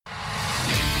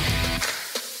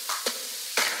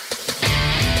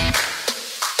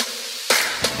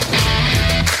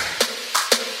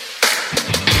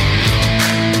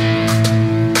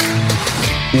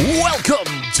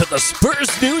the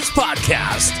Spurs News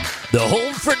Podcast, the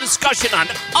home for discussion on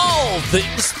all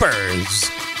things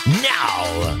Spurs.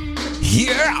 Now,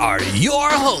 here are your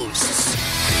hosts.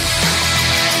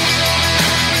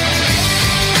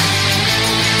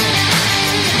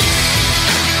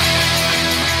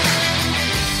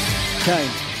 Kane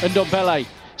and Ndombele.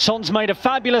 Son's made a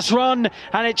fabulous run,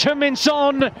 and it's Heung-min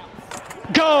Son.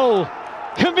 Goal!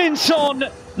 Heung-min Son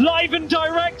live and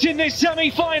direct in this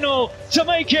semi-final to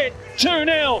make it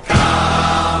 2-0. Come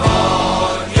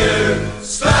on, you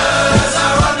Spurs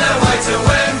are on their way to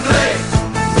Wembley.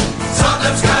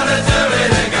 Tottenham's gonna do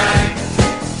it again.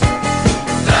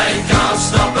 They can't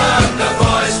stop them, the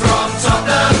boys from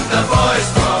Tottenham, the boys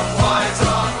from White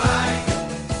Hart Lane.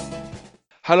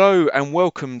 Hello and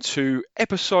welcome to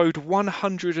episode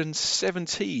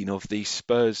 117 of the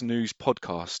Spurs News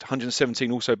Podcast.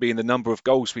 117 also being the number of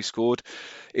goals we scored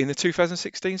in the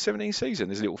 2016-17 season.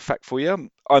 There's a little fact for you.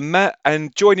 I'm Matt,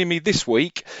 and joining me this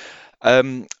week,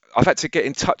 I've had to get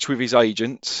in touch with his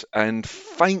agents, and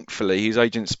thankfully his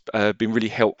agent's been really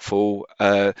helpful.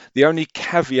 The only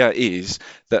caveat is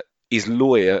that his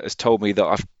lawyer has told me that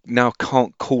I now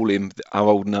can't call him our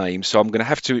old name, so I'm going to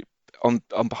have to, on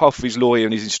behalf of his lawyer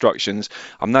and his instructions,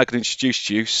 I'm now going to introduce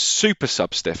to you Super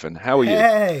Sub Stefan. How are you?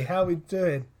 Hey, how are we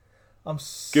doing? I'm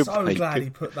Good, so mate, glad good. he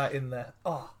put that in there.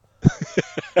 Oh.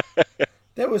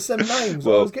 There were some names.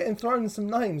 Well- I was getting thrown some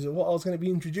names of what I was going to be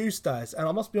introduced as, and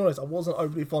I must be honest, I wasn't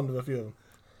overly fond of a few of them.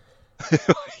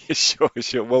 Yeah,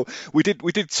 sure. Well, we did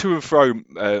to and fro,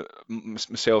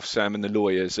 myself, Sam, and the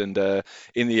lawyers, and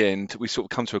in the end, we sort of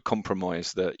come to a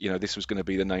compromise that this was going to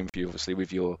be the name for you, obviously,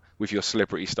 with your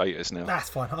celebrity status now. That's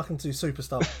fine. I can do super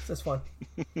stuff. That's fine.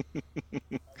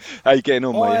 How you getting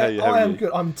on, mate? How I are am you?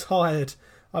 good. I'm tired.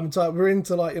 We're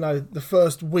into the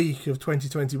first week of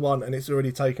 2021, and it's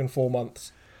already taken 4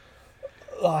 months.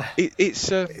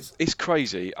 It's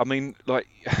crazy. I mean,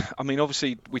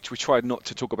 obviously, we tried not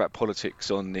to talk about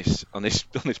politics on this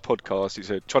podcast.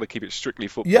 It's try to keep it strictly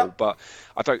football. Yep. But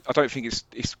I don't think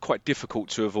it's quite difficult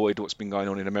to avoid what's been going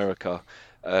on in America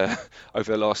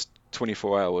over the last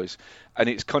 24 hours, and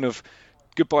it's kind of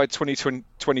goodbye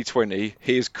 2020.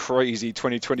 Here's crazy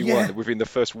 2021 Yeah. within the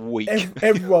first week.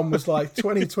 Everyone was like,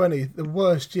 2020, the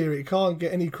worst year. It can't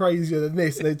get any crazier than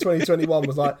this. And then 2021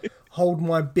 was like, hold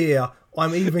my beer.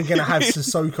 I'm even going to have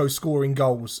Sissoko scoring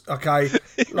goals. Okay,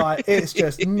 it's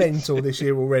just mental this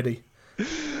year already.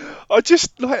 I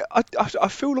just I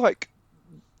feel like,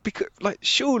 because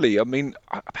surely, I mean,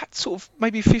 about sort of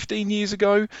maybe 15 years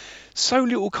ago, so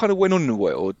little kind of went on in the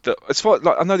world that, as far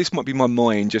I know this might be my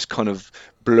mind just kind of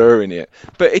blurring it,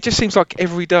 but it just seems like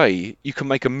every day you can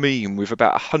make a meme with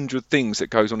about 100 things that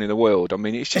goes on in the world. I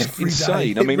mean, it's just Every day.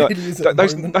 insane. It I mean, really is at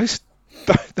the moment.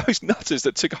 those nutters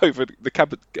that took over the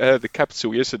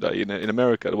capital yesterday in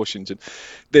America, Washington.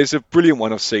 There's a brilliant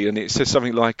one I've seen, and it says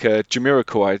something like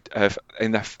Jamiroquai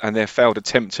and their failed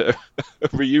attempt at a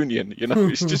reunion.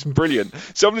 It's just brilliant.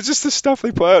 Some of just the stuff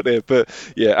they put out there, but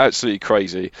yeah, absolutely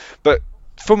crazy. But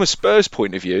from a Spurs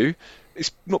point of view,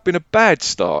 it's not been a bad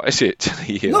start, is it? To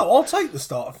the year? No, I'll take the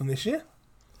starter from this year.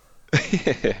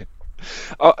 Yeah.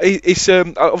 It's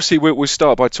obviously we'll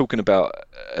start by talking about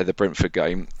the Brentford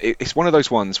game. It's one of those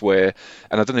ones where,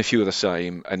 and I don't know if you were the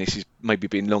same, and this is maybe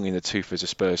being long in the tooth as a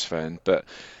Spurs fan, but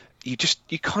you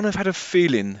kind of had a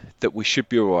feeling that we should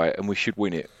be all right and we should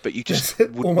win it, but you just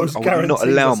Almost I would not guarantees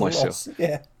allow us a myself. loss.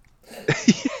 Yeah.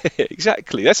 Yeah,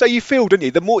 exactly. That's how you feel, don't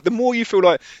you? The more you feel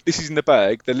like this is in the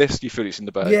bag, the less you feel it's in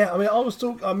the bag. Yeah, I mean, I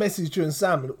messaged you and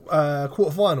Sam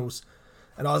quarterfinals,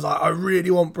 and I was like, I really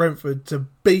want Brentford to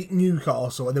beat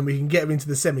Newcastle, and then we can get them into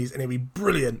the semis, and it'd be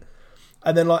brilliant.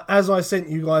 And then, as I sent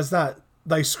you guys that,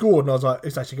 they scored, and I was like,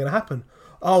 it's actually going to happen.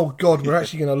 Oh God, we're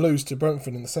actually going to lose to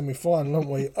Brentford in the semi-final, aren't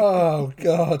we? Oh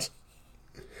God.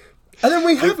 And then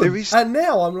we haven't. And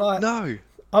now I'm like, no.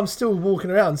 I'm still walking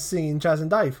around singing Chaz and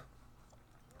Dave.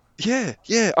 Yeah,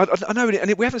 I know,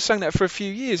 and we haven't sang that for a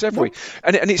few years, have we?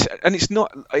 And it's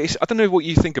not. I don't know what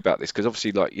you think about this, because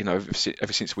obviously,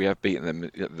 ever since we have beaten them,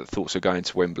 the thoughts of going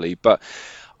to Wembley. But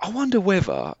I wonder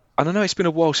whether, and I know it's been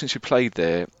a while since we played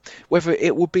there, whether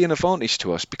it would be an advantage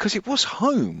to us, because it was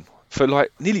home for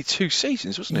nearly 2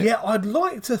 seasons, wasn't it? Yeah, I'd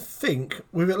like to think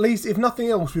we've at least, if nothing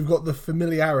else, we've got the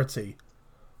familiarity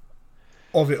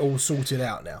of it all sorted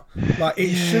out now.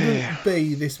 It shouldn't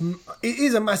be this. It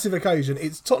is a massive occasion.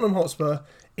 It's Tottenham Hotspur.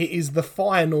 It is the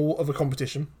final of a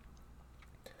competition,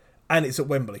 and it's at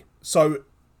Wembley. So,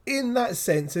 in that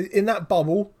sense, in that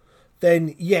bubble,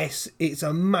 then yes, it's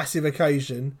a massive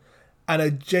occasion and a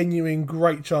genuine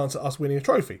great chance at us winning a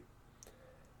trophy.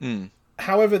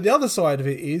 However, the other side of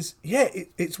it is,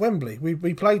 it's Wembley.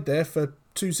 We played there for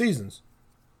 2 seasons.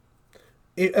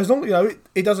 as long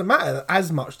it doesn't matter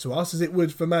as much to us as it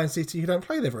would for Man City who don't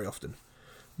play there very often.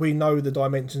 We know the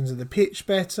dimensions of the pitch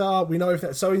better. We know if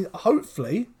that. So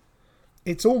hopefully,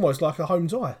 it's almost like a home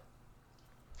tie.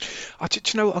 I'm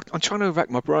trying to rack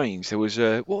my brains. There was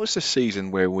what was the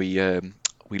season where we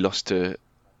lost to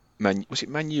Man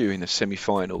U in the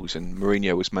semi-finals and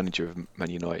Mourinho was manager of Man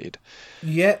United?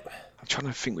 Yeah. I'm trying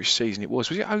to think which season it was.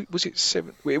 Was it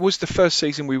seven? It was the first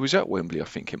season we was at Wembley. I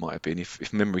think it might have been,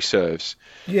 if memory serves.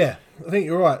 Yeah, I think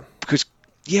you're right. Because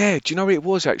do you know what it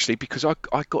was actually? Because I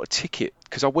got a ticket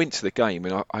because I went to the game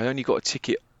and I only got a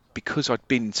ticket because I'd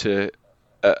been to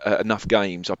enough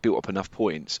games. I built up enough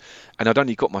points, and I'd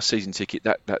only got my season ticket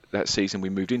that season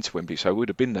we moved into Wembley, so it would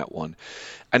have been that one.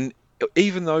 And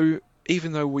even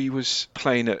though we was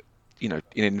playing at in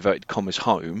inverted commas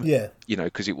home,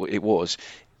 because it was.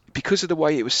 Because of the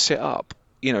way it was set up,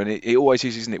 and it always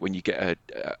is, isn't it, when you get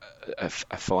a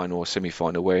final or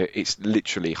semi-final where it's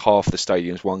literally half the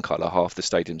stadium's one colour, half the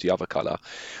stadium's the other colour.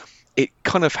 It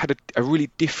kind of had a really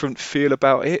different feel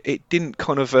about it. It didn't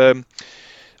kind of,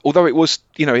 although it was,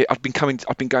 I've been going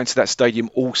to that stadium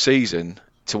all season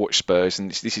to watch Spurs,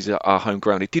 and this is our home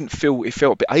ground. It felt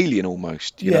a bit alien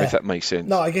almost, if that makes sense.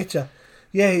 No, I get you.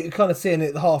 Yeah, you're kind of seeing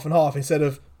it half and half instead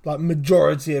of like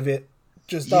majority of it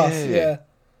just us. Yeah.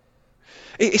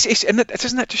 And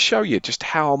doesn't that just show you just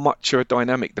how much of a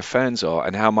dynamic the fans are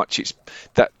and how much it's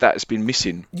that has been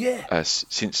missing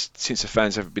since the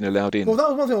fans haven't been allowed in? Well, that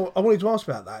was one thing I wanted to ask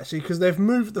about that actually, because they've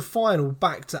moved the final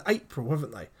back to April,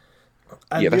 haven't they?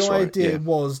 And the idea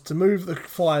was to move the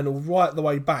final right the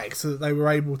way back so that they were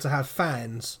able to have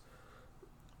fans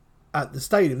at the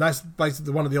stadium. That's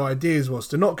basically one of the ideas, was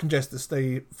to not congest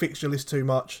the fixture list too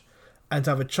much and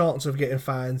to have a chance of getting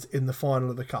fans in the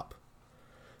final of the Cup.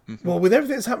 Well, with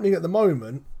everything that's happening at the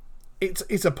moment,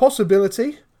 it's a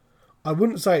possibility. I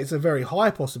wouldn't say it's a very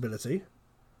high possibility.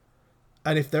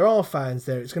 And if there are fans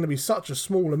there, it's going to be such a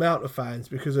small amount of fans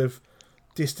because of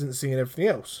distancing and everything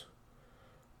else.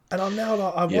 And I'm now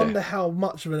like, I wonder how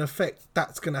much of an effect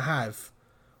that's going to have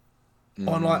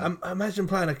on, like, imagine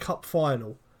playing a cup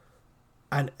final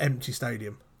and empty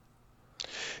stadium.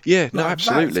 Yeah, no,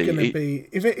 absolutely. That's going to be,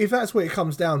 if that's what it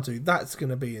comes down to, that's going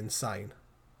to be insane.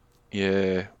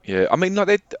 Yeah. I mean,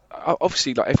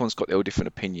 obviously, everyone's got their different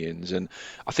opinions, and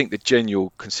I think the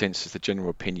general consensus, the general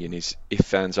opinion is, if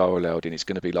fans are allowed in, it's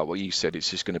going to be like what you said. It's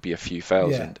just going to be a few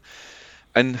thousand.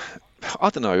 Yeah. And I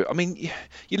don't know. I mean,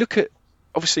 you look at,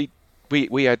 obviously,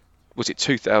 we had, was it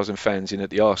 2,000 fans in at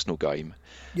the Arsenal game?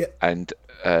 Yeah. And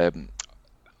I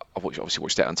obviously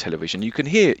watched that on television. You could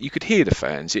hear the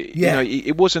fans.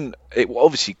 It wasn't. It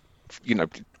obviously,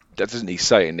 that doesn't need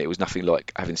saying, it was nothing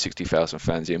like having 60,000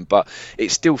 fans in, but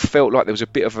it still felt like there was a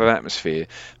bit of an atmosphere.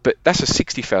 But that's a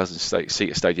 60,000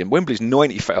 seater stadium. Wembley's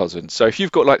 90,000, so if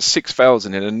you've got like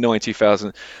 6,000 in a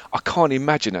 90,000, I can't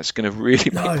imagine that's going to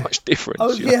really make much difference.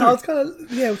 It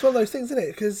was one of those things, isn't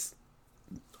it? Because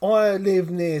I live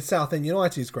near Southend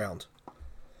United's ground,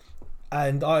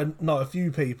 and I know a few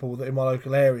people that in my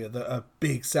local area that are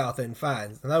big Southend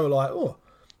fans, and they were like,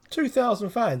 2,000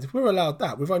 fans. If we're allowed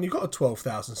that, we've only got a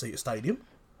 12,000 seater stadium.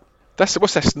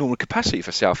 What's that normal capacity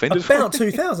for Southend? About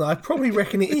 2,000. I probably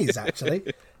reckon it is, actually.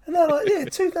 And they're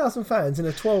like, 2,000 fans in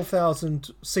a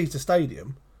 12,000 seater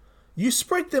stadium. You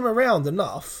spread them around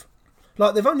enough.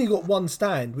 Like, they've only got one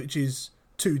stand, which is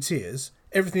 2 tiers.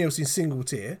 Everything else is single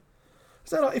tier.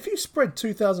 So, like, if you spread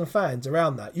 2,000 fans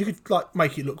around that, you could, like,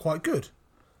 make it look quite good.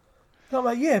 And I'm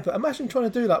like, but imagine trying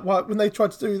to do that. When they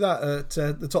tried to do that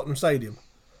at the Tottenham Stadium.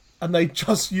 And they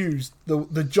just used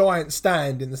the giant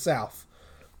stand in the south.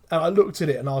 And I looked at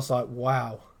it and I was like,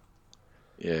 wow.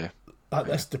 Yeah.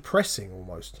 That's depressing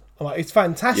almost. I'm like, it's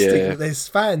fantastic that there's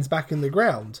fans back in the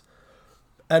ground.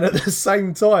 And at the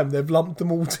same time, they've lumped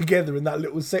them all together in that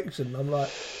little section. I'm like,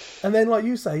 and then like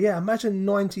you say, imagine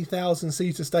 90,000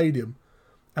 seater stadium.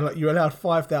 And like you're allowed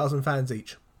 5,000 fans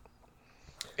each.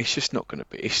 It's just not going to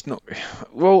be. It's not.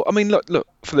 Well, I mean, look.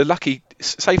 For the lucky,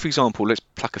 say for example, let's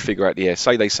pluck a figure out the air.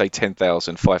 Say they say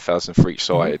 10,000, 5,000 for each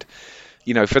side.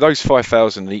 For those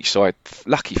 5,000 on each side,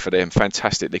 lucky for them,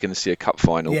 fantastic. They're going to see a cup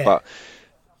final. Yeah. But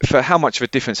for how much of a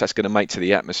difference that's going to make to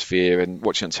the atmosphere and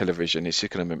watching on television, it's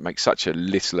just going to make such a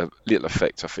little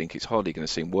effect. I think it's hardly going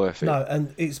to seem worth it. No,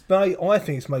 and I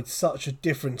think it's made such a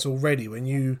difference already when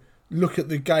you look at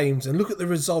the games and look at the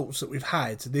results that we've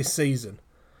had this season.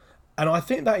 And I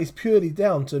think that is purely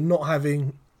down to not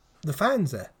having the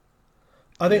fans there.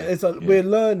 I think we're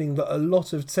learning that a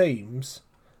lot of teams,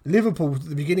 Liverpool at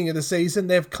the beginning of the season,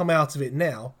 they've come out of it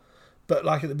now, but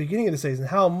like at the beginning of the season,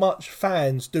 how much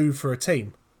fans do for a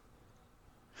team.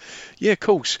 Yeah, of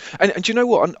course. And do you know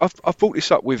what? I've brought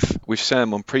this up with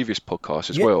Sam on previous podcasts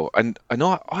as Yeah. well. And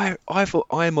I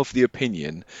am of the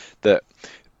opinion that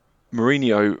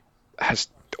Mourinho has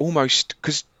almost,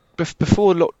 because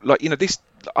before, like, you know, this,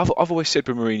 I've always said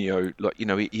with Mourinho, like, you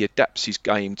know, he adapts his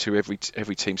game to every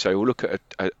team. So he'll look at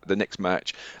the next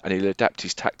match and he'll adapt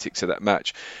his tactics to that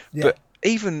match. Yeah. But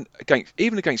even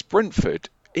against Brentford,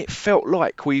 it felt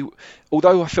like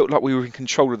although I felt like we were in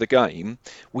control of the game,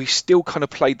 we still kind of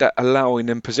played that allowing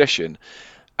them possession.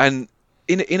 And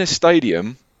in a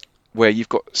stadium where you've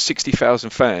got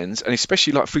 60,000 fans, and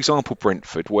especially, like, for example,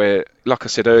 Brentford, where, like I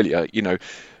said earlier, you know,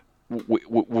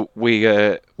 we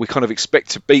kind of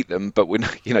expect to beat them, but you're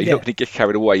not going to get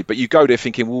carried away. But you go there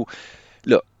thinking, well,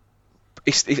 look,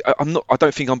 I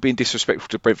don't think I'm being disrespectful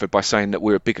to Brentford by saying that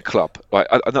we're a bigger club. Like,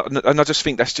 and I just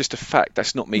think that's just a fact.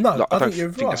 That's not me. No, like, I I don't think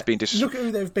you're think that's right. being disrespectful. Look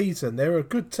at who they've beaten. They're a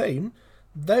good team.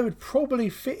 They would probably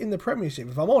fit in the Premiership.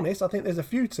 If I'm honest, I think there's a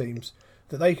few teams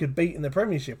that they could beat in the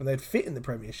Premiership and they'd fit in the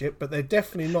Premiership, but they're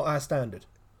definitely not our standard.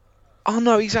 Oh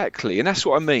no, exactly, and that's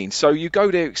what I mean. So you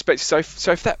go there expecting.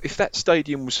 So if that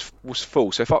stadium was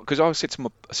full, so because I said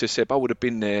to Seb, I would have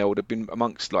been there. I would have been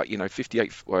amongst, like, you know,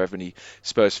 58 whatever many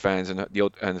Spurs fans and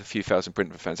a few thousand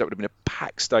Brentford fans. That would have been a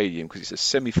packed stadium because it's a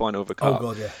semi-final of a cup.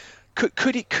 Oh God, yeah.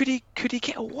 Could he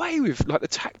get away with, like, the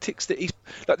tactics that he's,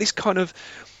 like, this kind of,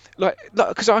 like,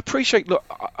 because I appreciate, look,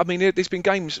 I mean, there's been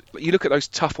games, you look at those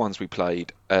tough ones we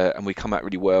played, and we come out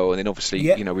really well, and then obviously,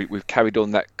 Yeah. you know, we've carried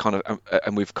on that kind of,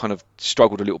 and we've kind of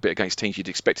struggled a little bit against teams you'd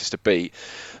expect us to beat.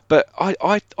 But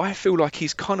I feel like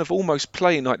he's kind of almost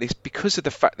playing like this because of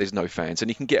the fact there's no fans, and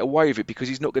he can get away with it because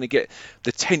he's not going to get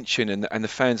the tension and the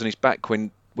fans on his back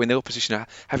when the opposition are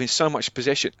having so much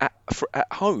possession at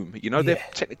home. You know, they're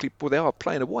technically, well, they are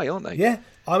playing away, aren't they? Yeah,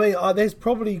 I mean, there's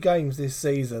probably games this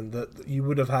season that you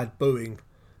would have had booing,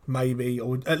 maybe,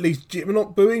 or at least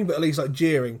not booing, but at least like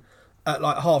jeering at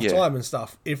like half time and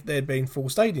stuff if there'd been full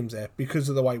stadiums there because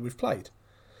of the way we've played.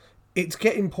 It's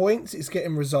getting points, it's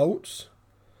getting results,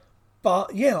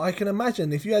 but yeah, I can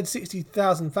imagine if you had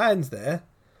 60,000 fans there,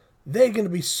 they're going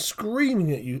to be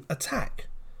screaming at you, attack.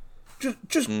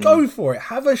 Just go for it,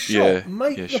 have a shot,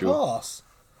 make the pass.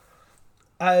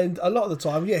 And a lot of the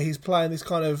time, he's playing this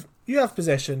kind of, you have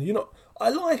possession. I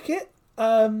like it.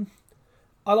 I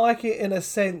like it in a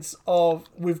sense of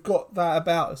we've got that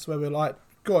about us where we're like,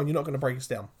 go on, you're not going to break us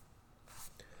down.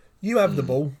 You have the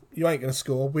ball, you ain't going to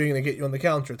score, we're going to get you on the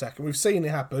counter-attack. And we've seen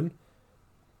it happen,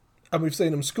 and we've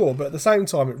seen them score. But at the same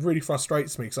time, it really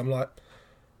frustrates me because I'm like,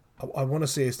 I want to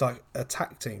see us like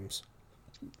attack teams.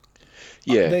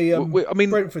 Yeah. I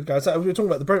mean, Brentford game. So we were talking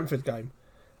about the Brentford game.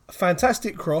 A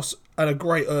fantastic cross and a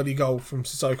great early goal from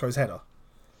Sissoko's header.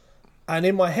 And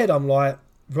in my head, I'm like,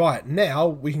 right, now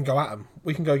we can go at them.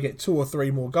 We can go get 2 or 3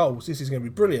 more goals. This is going to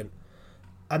be brilliant.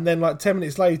 And then like 10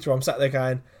 minutes later, I'm sat there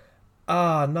going,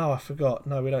 no, I forgot.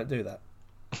 No, we don't do that.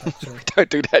 We don't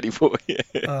do that anymore.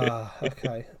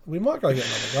 Okay. We might go get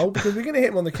another goal because we're going to hit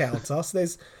them on the counter. So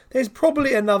there's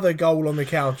probably another goal on the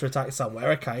counter attack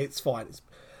somewhere. Okay, it's fine.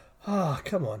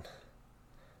 Come on.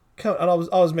 And I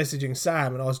was messaging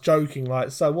Sam and I was joking, like,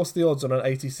 so what's the odds on an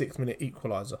 86-minute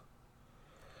equaliser?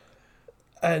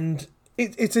 And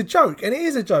it's a joke, and it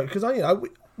is a joke because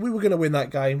we were going to win that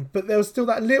game, but there was still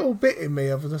that little bit in me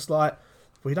of just like,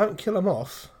 if we don't kill them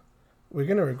off, we're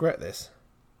going to regret this.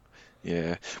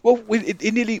 Yeah. Well, we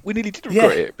nearly did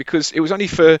regret it because it was only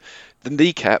for the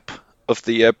kneecap of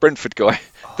the Brentford guy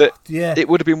that it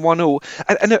would have been 1-1.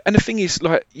 And the thing is,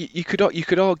 like, you could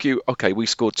argue, okay, we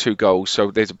scored 2 goals,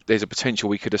 so there's a potential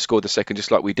we could have scored the second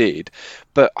just like we did.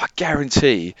 But I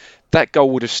guarantee that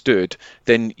goal would have stood,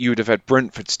 then you would have had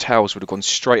Brentford's towels would have gone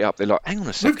straight up. They're like, hang on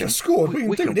a second, we've just scored.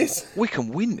 We can do this. We can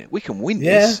win it. We can win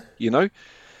this. You know.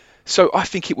 So I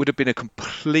think it would have been a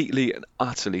completely and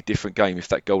utterly different game if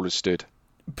that goal had stood.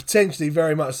 Potentially,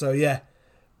 very much so. Yeah.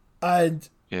 And.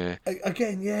 Yeah.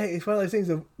 Again, it's one of those things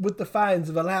of, would the fans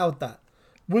have allowed that?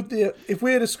 If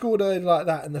we had scored early like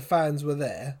that and the fans were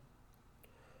there,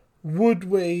 would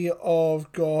we have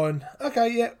gone,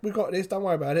 okay, we got this, don't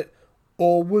worry about it?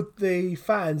 Or would the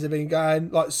fans have been going,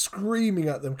 like, screaming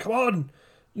at them, come on,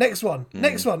 next one,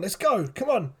 let's go, come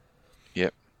on.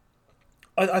 Yep.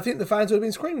 I think the fans would have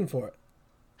been screaming for it.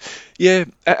 Yeah,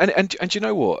 and you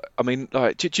know what? I mean,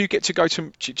 like, do you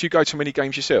go to many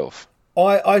games yourself?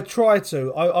 I try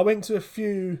to. I went to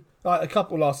a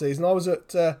couple last season. I was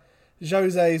at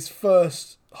Jose's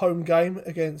first home game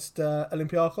against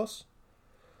Olympiacos.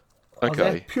 I was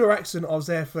there. Pure accident, I was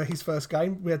there for his first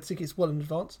game. We had tickets well in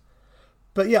advance.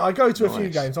 But yeah, I go to a few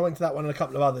games. I went to that one and a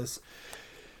couple of others.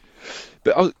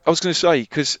 But I was going to say,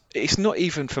 because it's not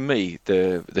even for me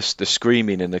the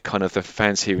screaming and the kind of the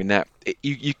fans hearing that.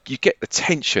 You get the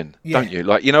tension, don't you?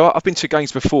 Like, I've been to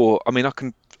games before. I mean,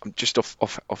 I'm just off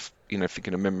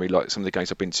thinking of memory, like some of the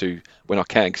games I've been to when I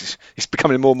can, because it's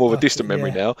becoming more and more of a distant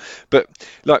memory now. But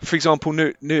like, for example,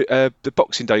 the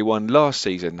Boxing Day one last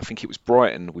season, I think it was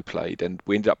Brighton we played, and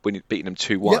we ended up beating them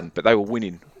 2-1, but they were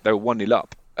winning. They were 1-0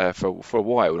 up for a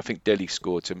while. I think Delhi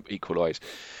scored to equalise.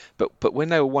 But when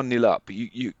they were 1-0 up,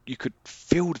 you could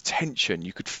feel the tension.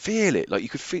 You could feel it. Like, you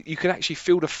could actually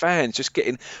feel the fans just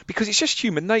getting, because it's just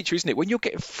human nature, isn't it? When you're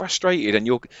getting frustrated and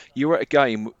you're at a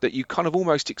game that you kind of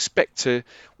almost expect to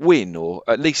win, or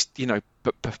at least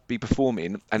be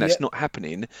performing, and that's not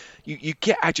happening, you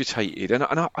get agitated. And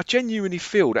I genuinely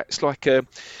feel that's like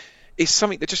it's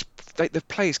something that just the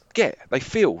players get. They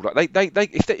feel like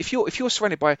if you're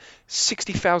surrounded by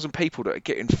 60,000 people that are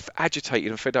getting agitated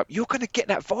and fed up, you're going to get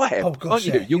that vibe, aren't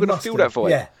you? You're going to feel that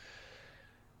vibe.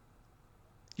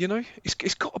 Yeah.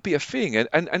 It's got to be a thing,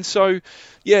 and so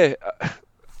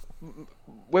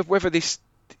whether this,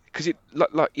 because it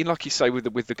like you say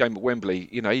with the game at Wembley,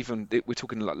 even we're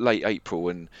talking like late April,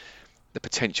 and the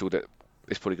potential that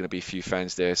there's probably going to be a few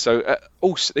fans there. So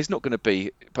also, there's not going to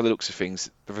be, by the looks of things,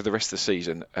 for the rest of the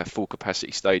season, a full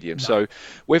capacity stadium. No. So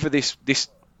whether this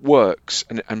works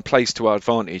and plays to our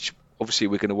advantage, obviously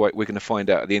we're going to find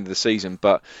out at the end of the season.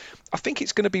 But I think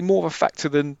it's going to be more of a factor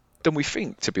than we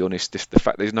think, to be honest. The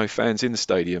fact there's no fans in the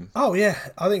stadium. Oh yeah,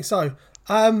 I think so.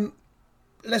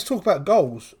 Let's talk about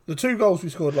goals. The 2 goals we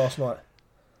scored last night.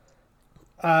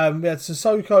 We had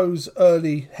Sissoko's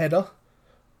early header,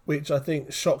 which I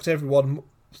think shocked everyone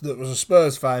that was a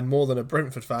Spurs fan more than a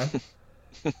Brentford fan.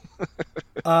 It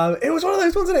was one of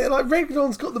those ones, isn't it? Like,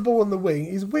 Reguilon's got the ball on the wing.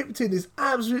 He's whipped in this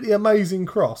absolutely amazing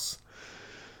cross.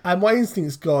 And my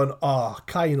instinct's gone,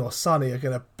 Kane or Sonny are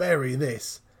going to bury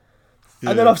this.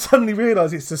 Yeah. And then I've suddenly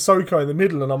realised it's Sissoko in the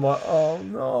middle, and I'm like, oh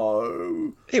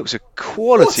no. It was a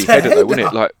quality header though, wasn't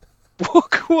it? Like, what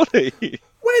quality?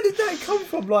 Where did that come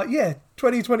from? Like,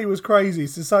 2020 was crazy.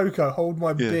 Sissoko, hold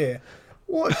my beer.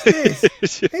 What's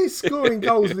this? He's scoring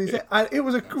goals with his head. And it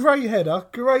was a great header,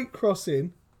 great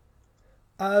crossing.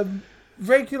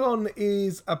 Reguilon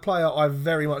is a player I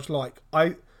very much like.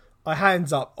 I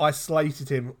hands up, I slated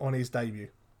him on his debut.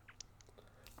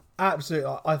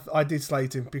 Absolutely, I did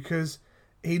slate him because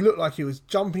he looked like he was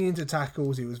jumping into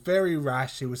tackles. He was very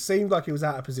rash. Seemed like he was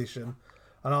out of position.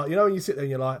 And when you sit there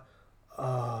and you're like,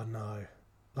 oh no.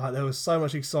 Like, there was so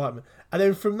much excitement. And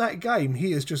then from that game,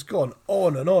 he has just gone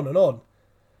on and on and on.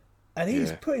 And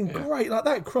he's putting great, like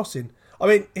that crossing. I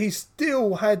mean, he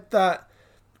still had that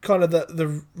kind of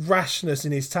the rashness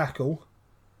in his tackle.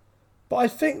 But I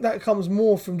think that comes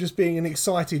more from just being an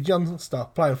excited youngster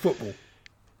playing football.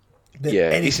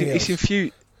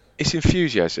 It's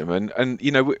enthusiasm, and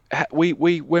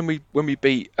we when we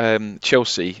beat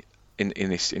Chelsea in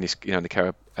the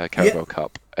Carabao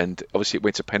Cup, and obviously it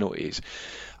went to penalties.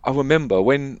 I remember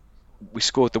when we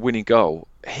scored the winning goal,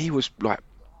 he was like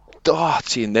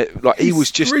darting that, like he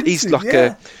was just he's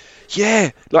like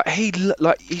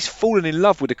he's fallen in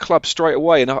love with the club straight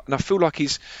away, and I feel like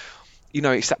he's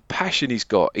it's that passion he's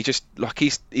got. He just like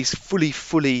he's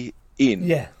fully in.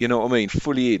 Yeah, you know what I mean,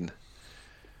 fully in.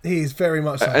 He is very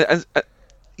much so.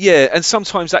 And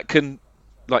sometimes that can,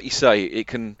 like you say, it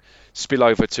can spill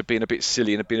over to being a bit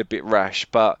silly and being a bit rash,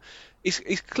 but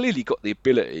he's clearly got the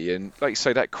ability, and like you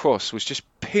say, that cross was just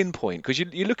pinpoint, because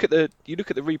you look at the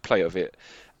replay of it,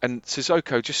 and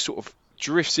Sissoko just sort of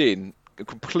drifts in and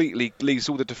completely leaves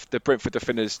all the Brentford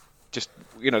defenders just,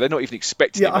 they're not even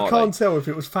expecting him. I can't tell if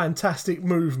it was fantastic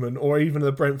movement or even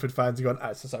the Brentford fans have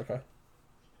gone, Sissoko.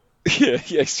 Yeah,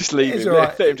 it's just leaving.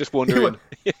 Let him just wander in.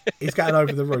 He's going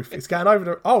over the roof. It's going over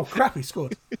the... Oh, crap, he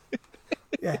scored.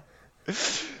 Yeah.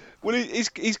 Well, he's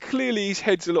clearly, his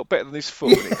head's a lot better than his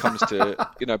foot when it comes to,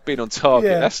 being on target.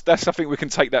 Yeah. That's I think we can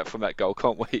take that from that goal,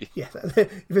 can't we? Yeah.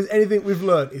 If there's anything we've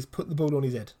learned, is put the ball on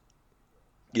his head.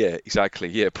 Yeah, exactly.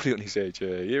 Yeah, put it on his edge. Yeah,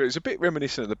 it was a bit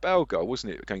reminiscent of the Bale goal,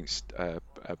 wasn't it, against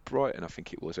Brighton? I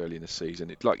think it was early in the season.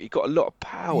 He got a lot of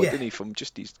power, didn't he, from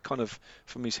just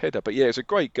from his header. But yeah, it was a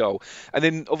great goal. And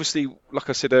then obviously, like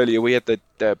I said earlier, we had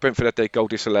Brentford had their goal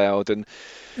disallowed, and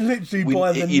literally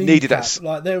by the knee needed cap. That.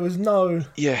 Like, there was no.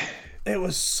 Yeah. It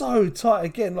was so tight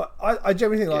again. Like, I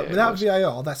generally think, without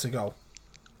VAR, that's a goal.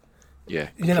 Yeah.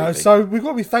 Completely. So we've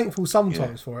got to be thankful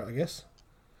sometimes for it, I guess.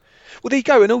 Well, there you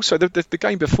go. And also, the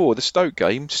game before, the Stoke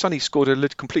game, Sonny scored a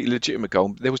completely legitimate goal.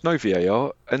 There was no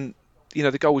VAR, and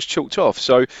the goal was chalked off.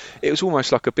 So it was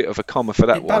almost like a bit of a karma for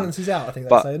that one. It balances out, I think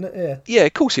that's saying it. Yeah. Yeah,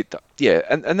 of course it does. Yeah,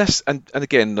 and that's and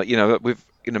again, with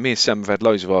me and Sam have had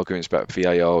loads of arguments about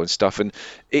VAR and stuff, and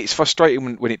it's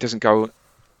frustrating when it doesn't go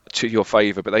to your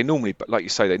favour. But they normally, like you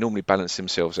say, they normally balance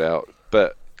themselves out.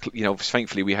 But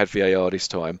thankfully we had VAR this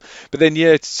time. But then,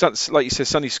 like you said,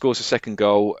 Sonny scores a second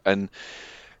goal, and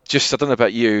just, I don't know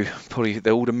about you, probably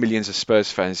all the millions of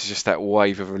Spurs fans, it's just that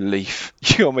wave of relief.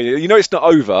 You know what I mean? It's not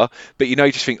over, but you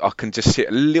just think, I can just sit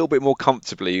a little bit more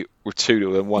comfortably with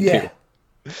 2-0 than 1-0.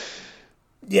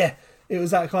 Yeah, it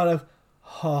was that kind of,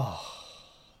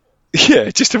 Yeah,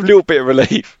 just a little bit of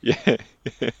relief. Yeah.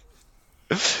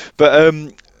 But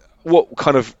what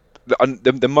kind of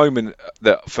the moment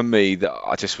that for me that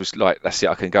I just was like, that's it,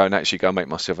 I can go and actually go and make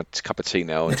myself a cup of tea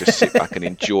now and just sit back and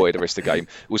enjoy the rest of the game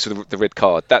was the red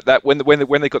card. That when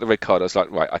they got the red card, I was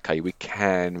like, right, okay, we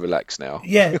can relax now.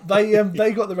 Yeah,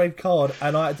 they got the red card,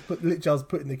 and I had to I was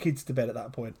putting the kids to bed at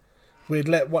that point. We'd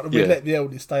let the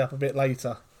eldest stay up a bit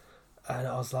later, and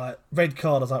I was like, red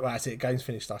card. I was like, right, that's it, game's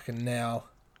finished. I can now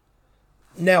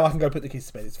I can go put the kids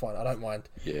to bed. It's fine. I don't mind.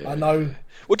 Yeah. I know.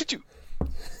 What did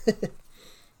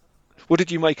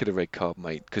you make of the red card,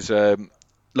 mate? Because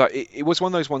it was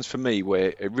one of those ones for me where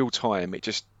in real time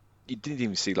you didn't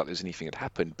even see like there's anything had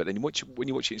happened, but then when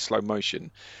you watch it in slow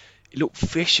motion, it looked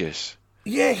vicious.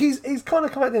 Yeah, he's kind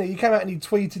of come out. He came out and he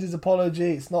tweeted his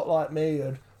apology. It's not like me,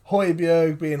 and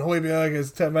Højbjerg being Højbjerg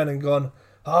has turned around and gone,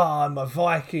 I'm a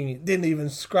Viking. It didn't even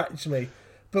scratch me.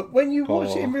 But when you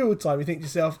watch it in real time, you think to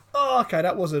yourself, okay,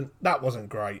 that wasn't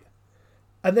great.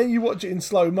 And then you watch it in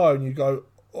slow mo and you go,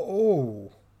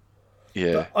 oh.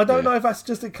 Yeah. But I don't know if that's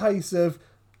just a case of,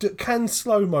 can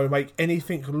slow mo make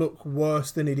anything look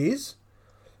worse than it is?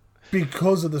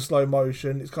 Because of the slow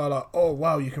motion, it's kind of like, oh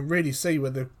wow, you can really see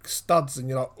where the studs, and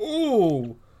you're like,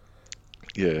 oh.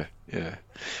 Yeah.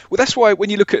 Well, that's why when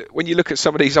you look at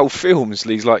some of these old films,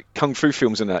 these like kung fu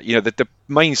films and that, the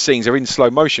main scenes are in slow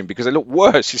motion because they look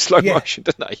worse in slow motion,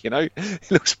 don't they?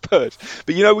 It looks worse.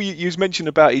 But you was mentioned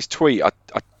about his tweet. I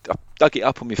dug it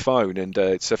up on my phone, and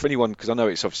so for anyone, because I know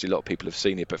it's obviously a lot of people have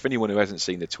seen it, but for anyone who hasn't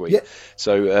seen the tweet,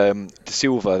 so De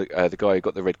Silva, the guy who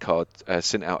got the red card,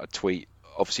 sent out a tweet.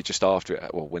 Obviously, just after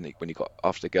it, when he got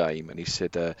after the game, and he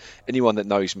said, "Anyone that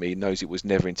knows me knows it was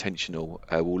never intentional.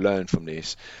 Will learn from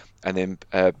this." And then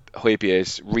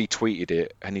Højbjerg retweeted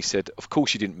it, and he said, "Of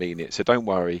course you didn't mean it, so don't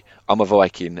worry. I'm a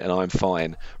Viking and I'm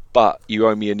fine. But you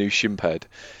owe me a new shin pad."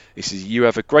 He says, "You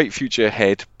have a great future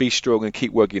ahead. Be strong and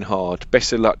keep working hard.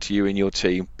 Best of luck to you and your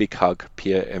team. Big hug,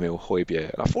 Pierre-Emile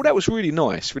Højbjerg." And I thought that was really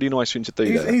nice for him to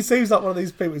do that. He seems like one of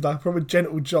these people who's like a proper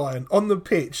gentle giant. On the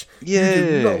pitch, you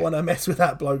do not want to mess with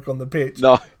that bloke on the pitch.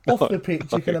 No. Off the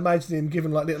pitch, you can imagine him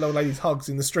giving like little old ladies hugs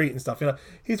in the street and stuff.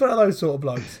 He's one of those sort of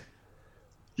blokes.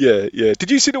 Yeah.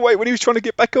 Did you see the way when he was trying to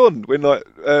get back on when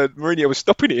Mourinho was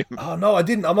stopping him? Oh no, I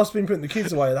didn't. I must have been putting the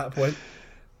kids away at that point.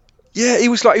 Yeah, he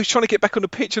was trying to get back on the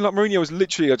pitch, and like Mourinho was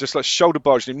literally just like shoulder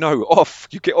barging him. No, off!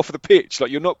 You get off of the pitch.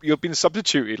 Like you're being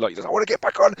substituted. Like I want to get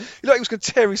back on. He was going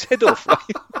to tear his head off.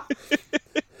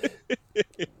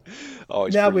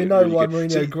 Now we know why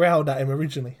Mourinho growled at him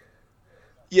originally.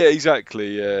 Yeah,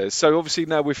 exactly. Yeah. So obviously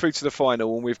now we're through to the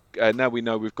final, and now we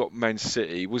know we've got Man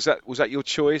City. Was that your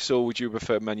choice, or would you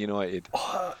prefer Man United?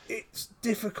 It's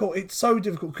difficult. It's so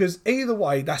difficult because either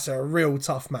way, that's a real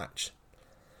tough match.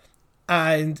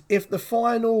 And if the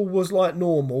final was like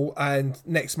normal and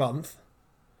next month,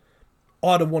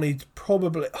 I'd have wanted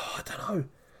probably, I don't know,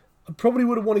 I probably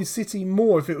would have wanted City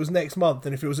more if it was next month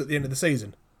than if it was at the end of the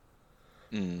season.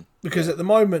 Because at the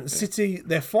moment, City,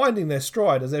 they're finding their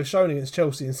stride, as they've shown against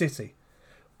Chelsea and City.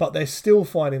 But they're still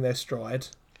finding their stride.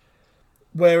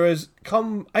 Whereas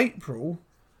come April,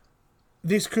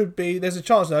 there's a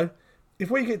chance though,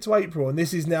 if we get to April and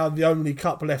this is now the only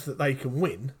cup left that they can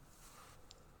win,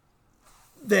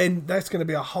 then that's going to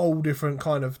be a whole different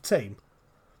kind of team.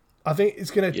 I think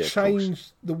it's going to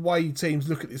change the way teams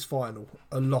look at this final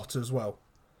a lot as well.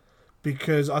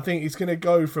 Because I think it's going to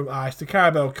go from, it's the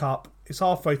Carabao Cup, it's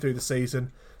halfway through the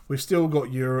season, we've still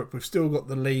got Europe, we've still got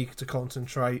the league to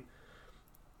concentrate.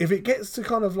 If it gets to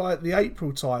kind of like the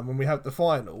April time when we have the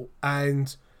final,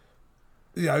 and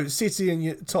City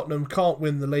and Tottenham can't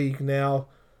win the league now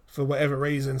for whatever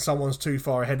reason, someone's too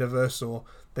far ahead of us, or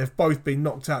they've both been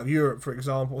knocked out of Europe, for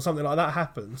example, or something like that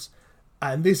happens,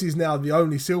 and this is now the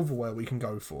only silverware we can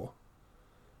go for.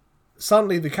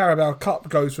 Suddenly the Carabao Cup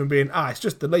goes from being, it's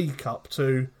just the League Cup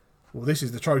to, well, this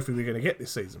is the trophy we're going to get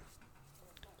this season.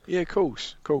 Yeah, of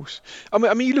course, of course. I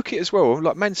mean, you look at it as well.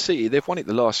 Like Man City, they've won it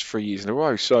the last 3 years in a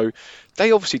row, so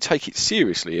they obviously take it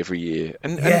seriously every year.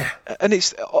 And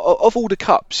it's of all the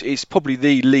cups, it's probably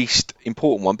the least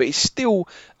important one, but it's still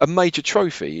a major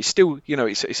trophy. It's still,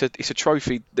 it's a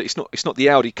trophy that it's not the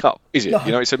Audi Cup, is it?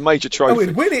 No. It's a major trophy,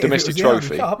 we'd win it domestic if it was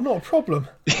trophy. the Audi Cup, not a problem.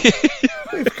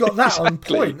 We've got that on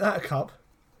point. That cup.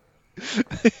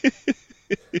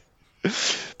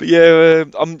 But yeah,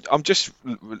 I'm just,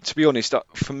 to be honest,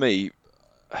 for me,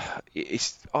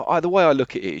 it's the way I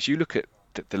look at it is you look at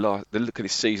the look at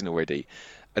this season already,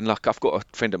 and like I've got a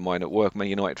friend of mine at work, Man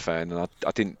United fan, and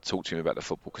I didn't talk to him about the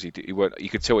football because he weren't. You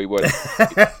could tell he weren't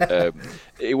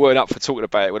he weren't up for talking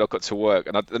about it when I got to work.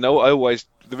 And I always,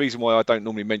 the reason why I don't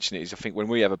normally mention it is I think when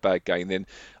we have a bad game, then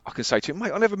I can say to him,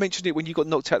 mate, I never mentioned it when you got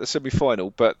knocked out the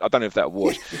semi-final, but I don't know if that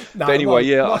was. No, but anyway,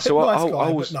 yeah. Nice, So nice I guy,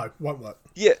 was but no, won't work.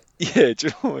 Yeah. Do you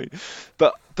know what I mean?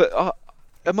 But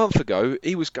a month ago,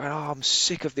 he was going, I'm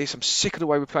sick of this. I'm sick of the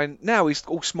way we're playing. Now he's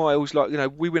all smiles, like,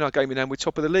 we win our game in hand, we're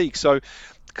top of the league. So,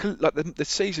 like the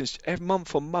seasons, every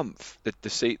month on month,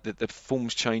 the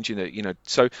form's changing.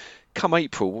 So come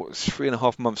April, it's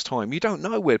 3.5 months' time. You don't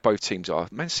know where both teams are.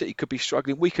 Man City could be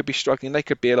struggling. We could be struggling. They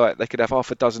could have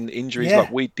half a dozen injuries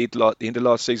like we did like the end of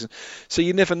last season. So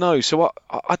you never know. So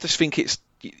I just think it's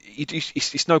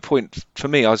no point for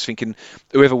me. I was thinking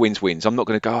whoever wins. I'm not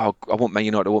going to go, I want Man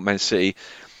United, I want Man City.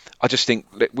 I just think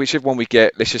whichever one we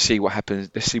get, let's just see what happens.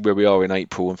 Let's see where we are in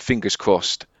April, and fingers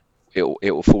crossed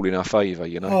it'll fall in our favour,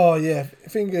 Oh yeah,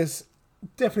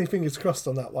 definitely fingers crossed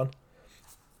on that one.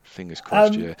 Fingers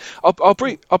crossed, yeah. I'll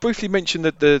briefly mention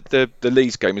the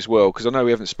Leeds game as well, because I know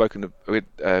we haven't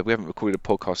recorded a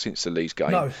podcast since the Leeds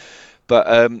game. No. But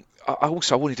I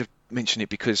wanted to mention it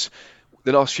because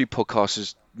the last few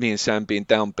podcasts, me and Sam being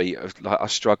downbeat, are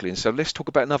struggling. So let's talk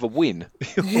about another win.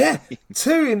 Yeah,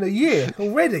 2 in the year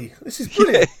already. This is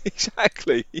brilliant. Yeah,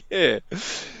 exactly. Yeah.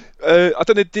 I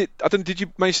don't know. Did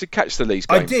you manage to catch the Leeds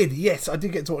game? I did. Yes, I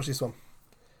did get to watch this one.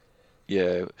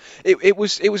 Yeah, it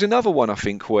was another one, I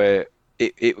think, where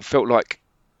it felt like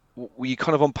we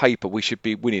kind of on paper we should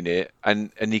be winning it,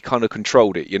 and he kind of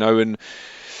controlled it, and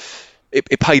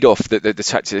it paid off the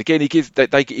tactics. Again,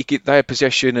 they had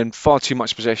possession, and far too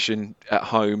much possession at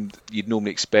home you'd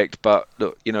normally expect. But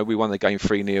look, we won the game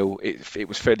 3-0. It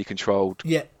was fairly controlled.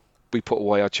 Yeah, we put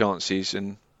away our chances,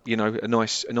 and a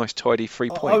nice tidy 3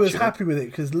 points. I was happy with it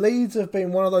because Leeds have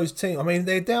been one of those teams. I mean,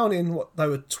 they're down in they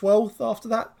were 12th after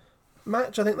that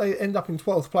match. I think they end up in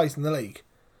 12th place in the league.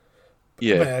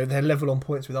 Yeah, they're level on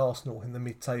points with Arsenal in the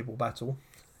mid-table battle.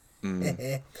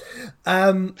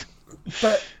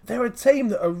 But they're a team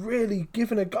that are really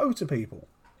giving a go to people.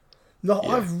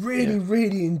 I've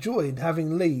really enjoyed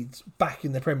having Leeds back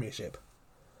in the Premiership.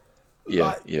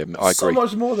 I agree. So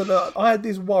much more than I had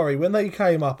this worry when they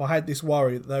came up. I had this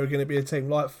worry that they were going to be a team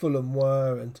like Fulham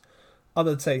were and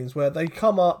other teams where they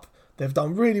come up, they've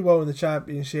done really well in the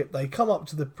Championship, they come up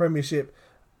to the Premiership,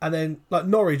 and then like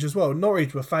Norwich as well.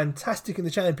 Norwich were fantastic in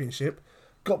the Championship,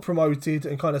 got promoted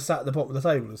and kind of sat at the bottom of the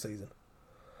table this season.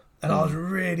 And I was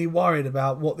really worried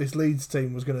about what this Leeds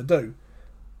team was going to do.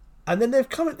 And then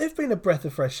they've been a breath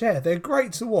of fresh air. They're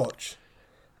great to watch.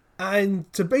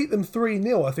 And to beat them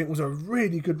 3-0, I think, was a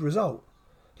really good result.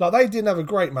 Like, they didn't have a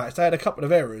great match. They had a couple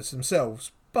of errors themselves.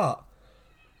 But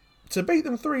to beat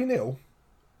them 3-0,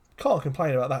 can't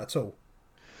complain about that at all.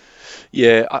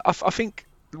 Yeah, I think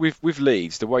with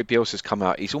Leeds, the way Bielsa's come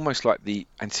out, he's almost like the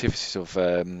antithesis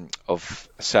of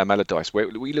Sam Allardyce. Where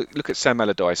we look at Sam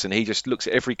Allardyce, and he just looks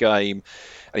at every game,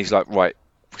 and he's like, right,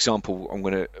 for example,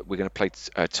 we're gonna play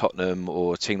Tottenham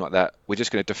or a team like that. We're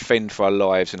just going to defend for our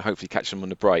lives and hopefully catch them on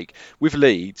the break. With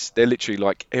Leeds, they're literally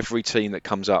like every team that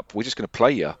comes up, we're just going to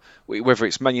play you. Whether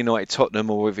it's Man United, Tottenham,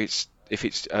 or if it's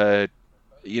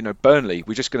Burnley,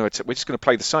 we're just going to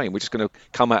play the same. We're just going to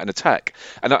come out and attack.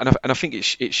 And I think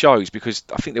it shows, because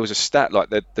I think there was a stat like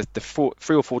the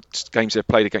 3 or 4 games they've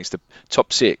played against the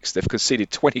top 6, they've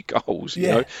conceded 20 goals.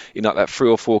 In like that 3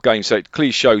 or 4 games. So it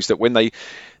clearly shows that when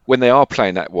they are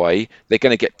playing that way, they're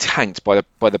going to get tanked by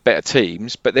the better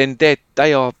teams. But then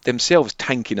they are themselves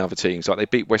tanking other teams. Like they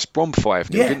beat West Brom 5-0,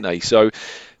 didn't they? So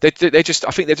they're just,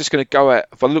 I think they're just going to go at,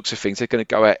 by the looks of things, they're going to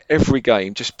go at every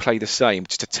game, just play the same,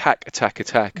 just attack, and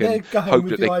hope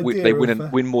that they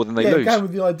win more than they lose. Going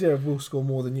with the idea of we'll score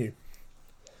more than you.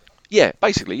 Yeah,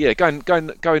 basically, yeah, going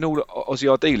all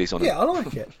Aussie Ardealies on it. Yeah, I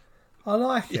like it.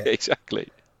 Yeah, exactly,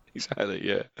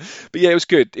 yeah. But yeah, it was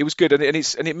good. And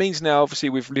it means now, obviously,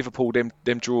 with Liverpool, them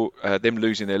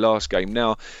losing their last game.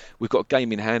 Now we've got a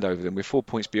game in hand over them. We're 4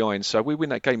 points behind, so we win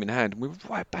that game in hand, and we're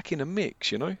right back in the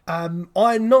mix.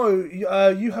 I know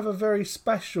you have a very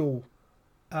special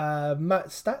Matt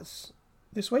Stats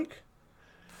this week?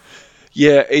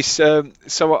 Yeah, it's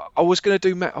so I was going to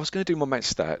do my match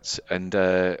stats, and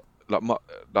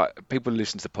like people who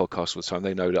listen to the podcast all the time,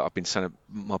 they know that I've been saying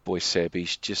my boy Seb,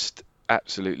 he's just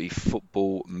absolutely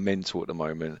football mental at the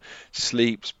moment.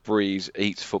 Sleeps, breathes,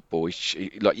 eats football.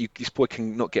 This boy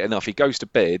cannot get enough. He goes to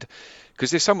bed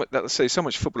because there's so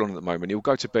much football on at the moment. He'll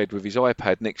go to bed with his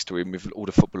iPad next to him with all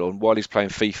the football on while he's playing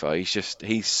FIFA.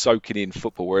 He's soaking in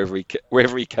football wherever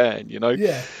he can, you know.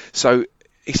 Yeah. So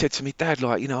he said to me, Dad,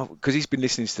 like, you know, because he's been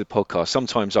listening to the podcast,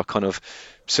 sometimes I kind of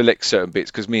select certain bits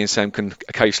because me and Sam can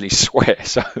occasionally swear.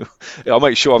 So I'll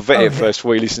make sure I vet it first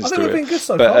before he listens to it. I think we've been good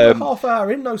so far. We're half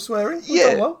hour in, no swearing. We've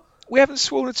done well. We haven't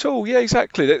sworn at all. Yeah,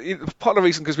 exactly. Part of the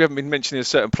reason because we haven't been mentioning a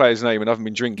certain player's name and I haven't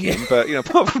been drinking. Yeah. But, you know,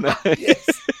 apart from that. Yes.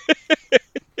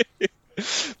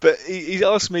 But he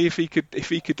asked me if he could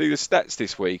do the stats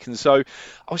this week. And so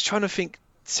I was trying to think,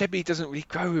 Sebi doesn't really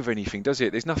go with anything, does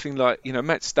it? There's nothing like, you know,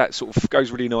 Matt's stats sort of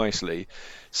goes really nicely.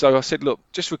 So I said, look,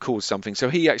 just record something. So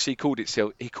he actually called it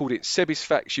Sebi's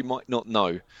Facts You Might Not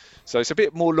Know. So it's a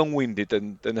bit more long-winded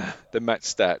than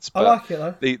Matt's stats. But I like it,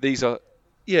 though. These are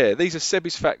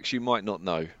Sebi's Facts You Might Not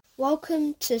Know.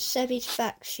 Welcome to Sebi's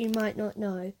Facts You Might Not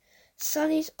Know.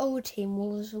 Sonny's old team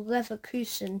was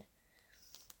Leverkusen.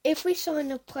 If we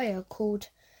sign a player called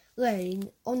Lane,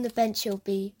 on the bench it'll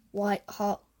be White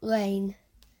Hart Lane.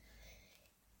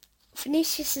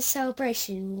 Vinicius'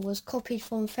 celebration was copied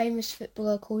from a famous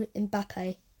footballer called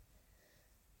Mbappe.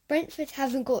 Brentford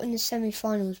haven't got in the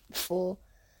semi-finals before,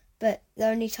 but the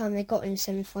only time they got in the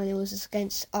semi-final was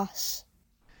against us.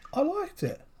 I liked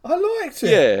it.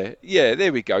 Yeah,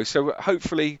 there we go. So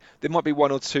hopefully there might be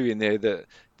one or two in there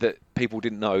that people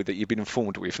didn't know that you've been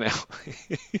informed with now.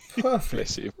 Perfect.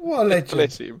 Bless him. What a legend.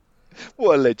 Bless him.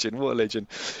 What a legend.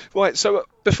 Right, so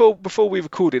before we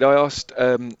recorded, I asked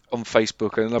on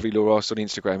Facebook, and Lovely Laura asked on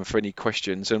Instagram for any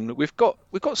questions, and we've got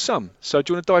some. So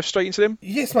do you want to dive straight into them?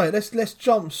 Yes, mate. Let's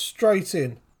jump straight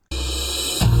in.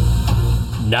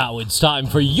 Now it's time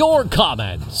for your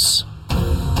comments.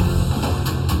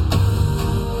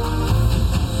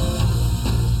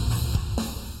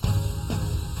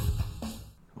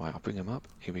 Right, I'll bring them up.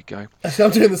 Here we go.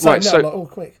 I'm doing the same now. Like, oh,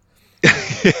 quick.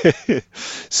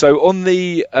 So on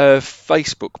the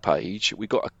Facebook page, we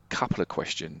got a couple of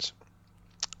questions.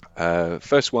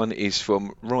 First one is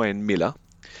from Ryan Miller.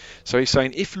 So he's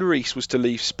saying, if Lloris was to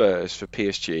leave Spurs for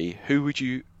PSG, who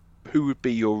would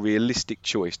be your realistic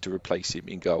choice to replace him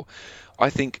in goal? I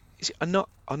think, is it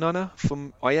Onana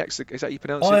from Ajax? Is that how you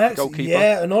pronounce it? Goalkeeper?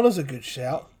 Yeah, Onana's a good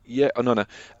shout. Yeah, Onana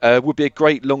would be a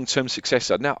great long-term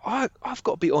successor. Now, I've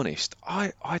got to be honest.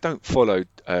 I don't follow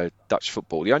Dutch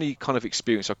football. The only kind of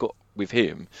experience I've got with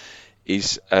him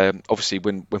is obviously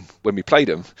when we played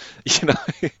him, you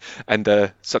know,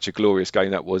 and such a glorious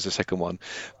game that was, the second one.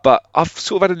 But I've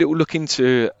sort of had a little look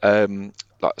into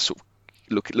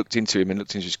looked into him and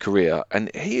looked into his career,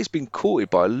 and he has been courted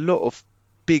by a lot of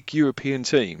big European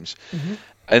teams. Mm-hmm.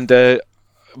 And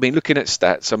I mean, looking at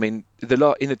stats, I mean, in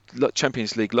the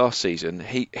Champions League last season,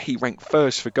 he ranked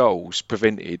first for goals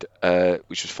prevented,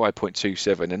 which was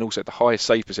 5.27, and also the highest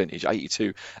save percentage,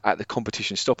 82, at the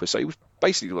competition stopper. So he was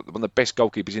basically one of the best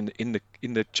goalkeepers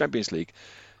in the Champions League.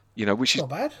 You know, which is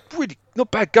bad. Really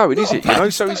not bad going, is it? You know,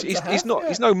 so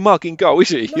he's no mug in goal, is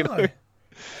he? No. You know.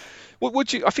 What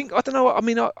would you? I don't know. I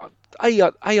mean,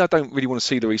 I don't really want to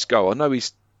see Lloris go. I know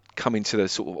he's coming to the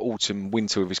sort of autumn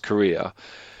winter of his career,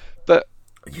 but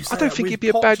I don't think he'd be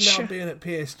a bad shot. Being at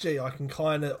PSG, I can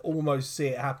kind of almost see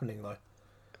it happening though.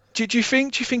 Do you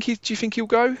think he'll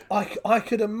go? I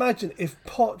could imagine if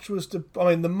Poch was to.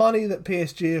 I mean, the money that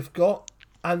PSG have got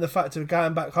and the fact of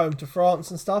going back home to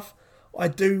France and stuff, I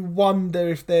do wonder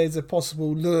if there's a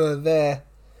possible lure there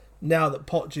now that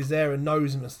Poch is there and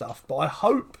knows him and stuff. But I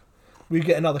hope we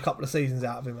get another couple of seasons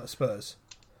out of him at Spurs.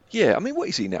 Yeah, I mean, what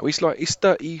is he now? He's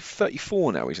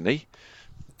 34 now, isn't he?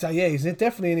 So yeah, he's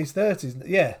definitely in his 30s.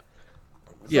 Yeah.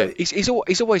 Yeah, he's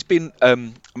always been. I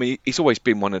mean, he's always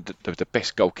been one of the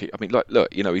best goalkeepers. I mean,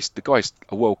 look, you know, the guy's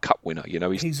a World Cup winner. You know,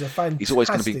 he's a fantastic he's always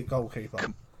going to be goalkeeper,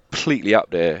 completely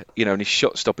up there. You know, and his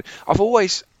shot stopping. I've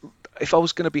always, if I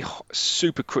was going to be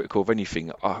super critical of anything,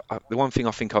 the one thing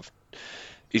I think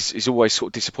is always sort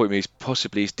of disappointed me is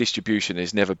possibly his distribution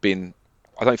has never been.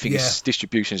 I don't think his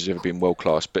distribution has ever been world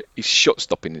class, but his shot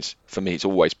stopping is, for me, it's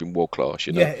always been world class.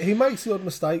 You know? Yeah, he makes the odd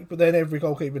mistake, but then every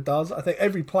goalkeeper does. I think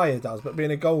every player does, but being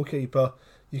a goalkeeper,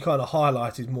 you kind of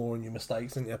highlighted more on your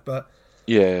mistakes, didn't you? But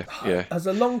yeah. As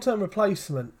a long-term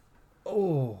replacement,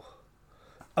 I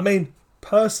mean,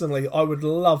 personally, I would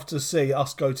love to see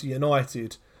us go to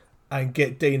United and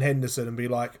get Dean Henderson and be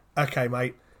like, okay,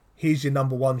 mate, here's your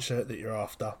number one shirt that you're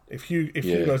after. If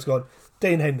Hugo's gone,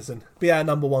 Dean Henderson, be our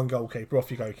number one goalkeeper.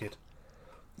 Off you go, kid.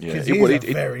 Because he's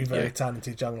a very, very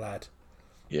talented young lad.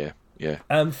 Yeah, yeah.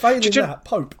 Failing that,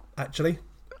 Pope, actually.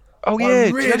 Oh,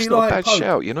 yeah, really that's not like a bad Pope.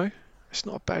 shout, you know? It's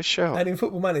not a bad shout. And in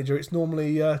Football Manager, it's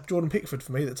normally Jordan Pickford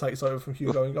for me that takes over from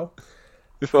Hugo in goal.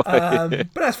 Right.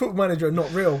 But that's Football Manager and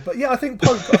not real. But yeah, I think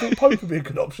Pope would be a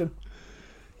good option.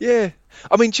 Yeah.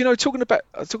 I mean, do you know, talking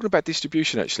about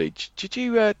distribution, actually, did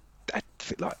you,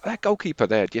 that goalkeeper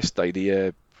they had yesterday,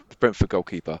 the Brentford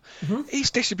goalkeeper,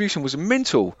 his distribution was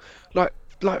mental. Like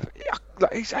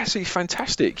he's absolutely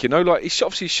fantastic, you know. Like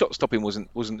obviously his shot stopping wasn't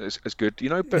as good, you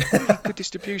know, but really good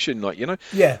distribution, like, you know.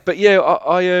 Yeah. But yeah,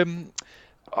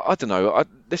 I don't know.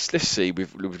 Let's see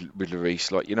with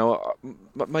Lloris, like, you know,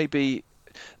 maybe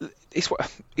he's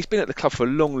been at the club for a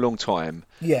long time.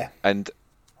 Yeah. And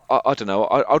I don't know.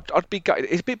 I'd be gutted.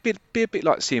 It's be a bit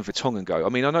like seeing Vertonghen go. I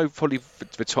mean, I know probably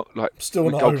Vertonghen, like, still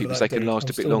with not goalkeepers, over that, they can last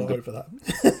a bit longer. Not over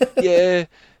that. Yeah,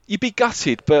 you'd be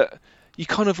gutted, but you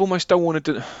kind of almost don't want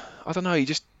to. I don't know. I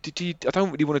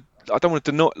don't really want to. I don't want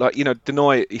to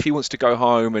deny it. If he wants to go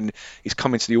home and he's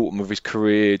coming to the autumn of his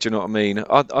career, do you know what I mean?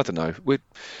 I don't know.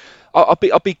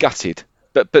 I'll be gutted,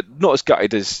 but not as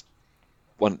gutted as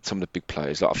some of the big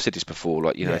players. Like I've said this before.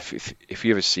 Like, you know, if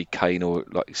you ever see Kane or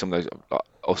like some of those,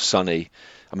 or Sonny.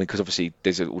 I mean, because obviously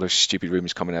there's all those stupid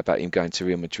rumours coming out about him going to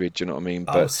Real Madrid. Do you know what I mean?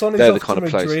 But Sonny's they're the off kind to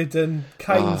of players. Madrid and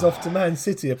Kane's off to Man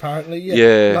City, apparently.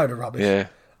 Yeah. Load of rubbish. Yeah.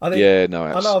 I think, yeah, no,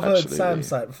 I know I've heard absolutely. Sam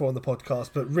say it before on the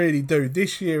podcast, but really do,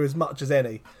 this year as much as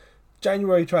any,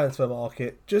 January transfer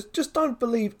market, just don't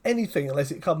believe anything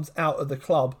unless it comes out of the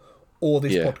club or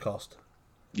this podcast.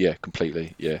 Yeah,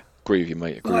 completely. Yeah, agree with you,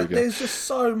 mate. Agree with you. There's just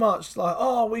so much,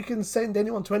 like, we can send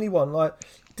anyone to anyone. Like,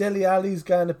 Dele Alli's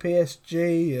going to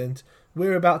PSG, and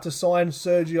we're about to sign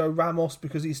Sergio Ramos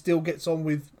because he still gets on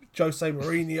with Jose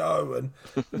Mourinho. And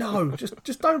no,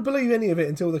 just don't believe any of it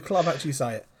until the club actually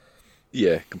say it.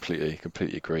 Yeah, completely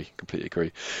agree.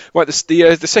 Right,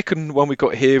 the second one we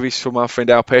got here is from our friend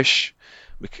Alpesh.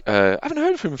 I haven't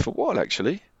heard from him for a while,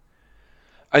 actually.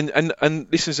 And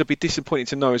listeners will be disappointed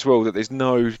to know as well that there's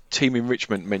no team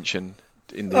enrichment mention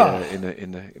in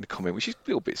the comment, which is a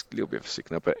little bit of a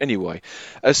sickener. But anyway,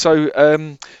 so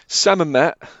Sam and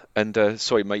Matt, and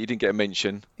sorry mate, you didn't get a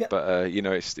mention, but you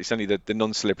know, it's only the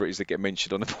non-celebrities that get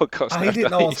mentioned on the podcast. He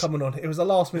didn't know I was coming on. It was a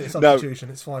last-minute substitution.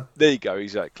 It's fine. There you go.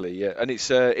 Exactly. Yeah, and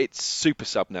it's super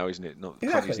sub now, isn't it? Not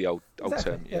can't use the old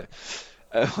term. Yeah.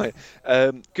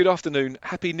 Good afternoon.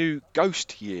 Happy new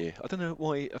ghost year. I don't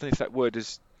know if that word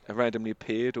has randomly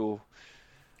appeared or.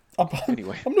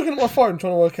 Anyway, I'm looking at my phone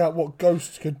trying to work out what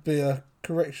ghost could be a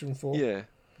correction for. Yeah,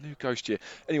 new ghost year.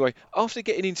 Anyway, after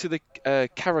getting into the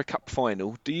Cara Cup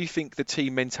final, do you think the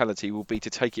team mentality will be to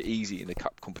take it easy in the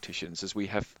cup competitions as we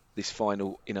have this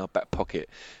final in our back pocket,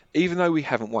 even though we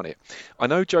haven't won it? I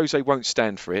know Jose won't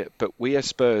stand for it, but we as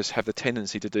Spurs have the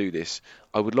tendency to do this.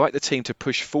 I would like the team to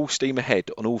push full steam ahead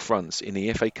on all fronts in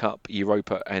the FA Cup,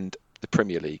 Europa and the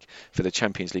Premier League for the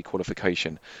Champions League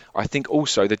qualification. I think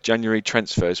also the January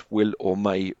transfers will or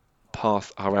may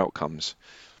path our outcomes.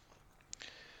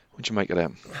 What do you make of that?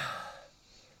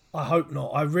 I hope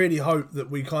not. I really hope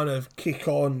that we kind of kick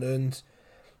on and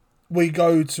we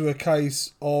go to a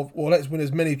case of, well, let's win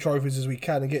as many trophies as we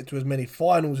can and get to as many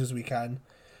finals as we can,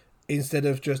 instead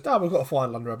of just, we've got a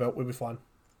final under our belt, we'll be fine.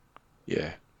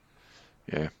 Yeah.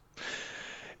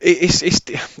 It's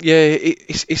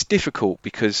difficult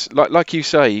because, like you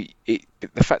say,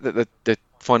 the fact that the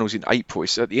final's in April,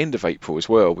 it's at the end of April as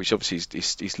well, which obviously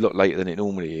is a lot later than it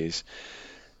normally is.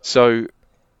 So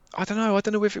I don't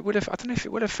know if it would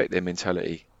affect their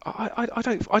mentality. I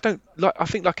don't like. I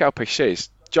think, like Alpesh says,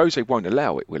 Jose won't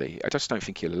allow it, will he? I just don't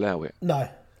think he'll allow it. No,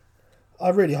 I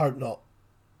really hope not.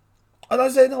 And I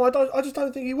say no, I just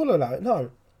don't think he will allow it. No,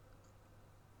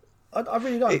 I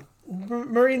really don't.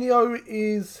 Mourinho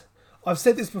is. I've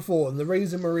said this before, and the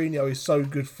reason Mourinho is so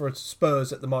good for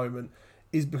Spurs at the moment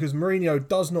is because Mourinho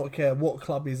does not care what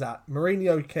club he's at.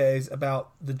 Mourinho cares about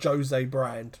the Jose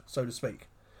brand, so to speak.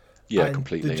 Yeah, and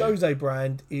completely. The Jose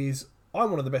brand is,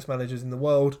 I'm one of the best managers in the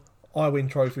world. I win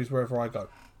trophies wherever I go.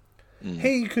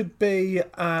 He could be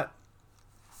at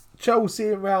Chelsea,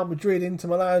 Real Madrid, Inter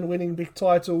Milan, winning big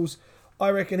titles.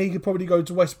 I reckon he could probably go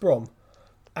to West Brom,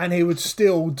 and he would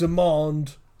still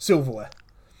demand silverware.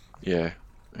 Yeah.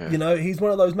 You know, he's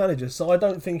one of those managers, so I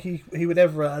don't think he would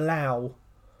ever allow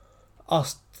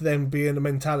us to then be in the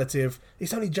mentality of,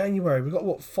 it's only January, we've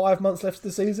got, 5 months left of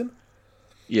the season?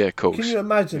 Yeah, of course. Can you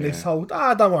imagine this whole,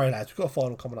 don't worry lads, we've got a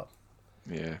final coming up?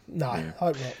 Yeah. No, yeah.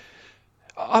 hope not.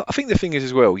 I think the thing is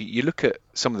as well, you look at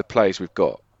some of the players we've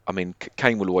got. I mean,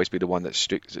 Kane will always be the one that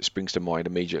springs to mind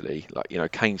immediately. Like, you know,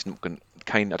 Kane's not going.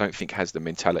 Kane, I don't think, has the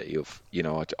mentality of, you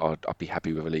know, I'd be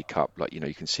happy with a League Cup. Like, you know,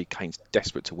 you can see Kane's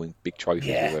desperate to win big trophies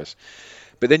with us.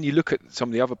 But then you look at some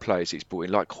of the other players he's brought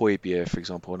in, like Højbjerg, for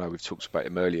example. I know we've talked about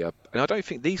him earlier, and I don't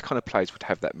think these kind of players would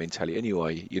have that mentality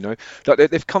anyway. You know, like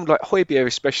they've come, like Højbjerg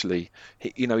especially.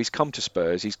 You know, he's come to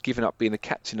Spurs. He's given up being the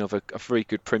captain of a very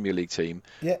good Premier League team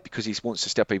because he wants to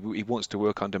step. He wants to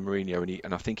work under Mourinho,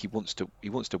 and I think he wants to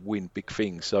win big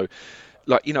things. So,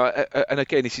 like, you know, and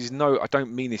again, this is I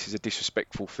don't mean this as a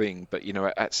disrespectful thing, but, you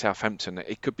know, at Southampton,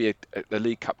 it could be the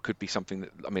League Cup could be something that,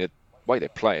 I mean, way they're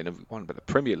playing and won by the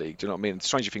Premier League, do you know what I mean?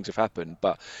 Stranger things have happened,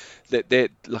 but they're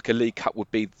like a League Cup would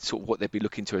be sort of what they'd be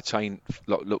looking to attain,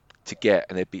 look to get,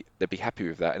 and they'd be happy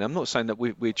with that. And I'm not saying that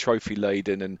we're trophy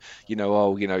laden and, you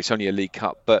know, it's only a League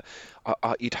Cup, but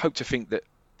you'd hope to think that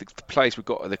the players we've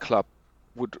got at the club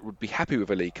would be happy with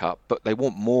a League Cup, but they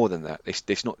want more than that.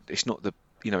 It's not the,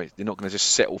 you know, they're not going to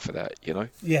just settle for that, you know.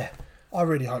 Yeah, I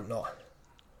really hope not.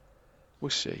 We'll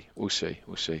see.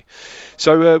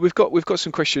 So we've got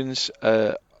some questions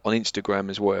on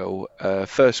Instagram as well.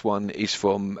 First one is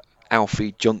from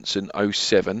Alfie Johnson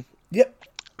 07. Yep.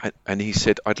 And he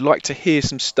said, "I'd like to hear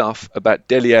some stuff about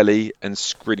Dele Alli and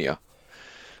Skriniar."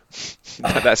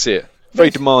 That's it.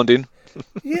 Very demanding.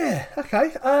 Yeah.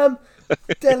 Okay.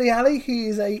 Dele Alli, he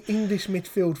is a English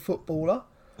midfield footballer.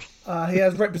 He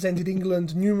has represented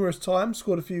England numerous times,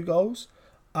 scored a few goals.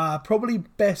 Probably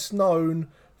best known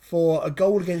for a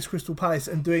goal against Crystal Palace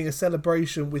and doing a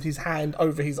celebration with his hand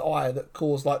over his eye that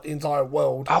caused like the entire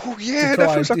world to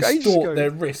try and distort their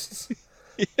wrists.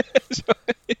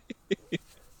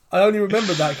 I only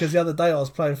remember that because the other day I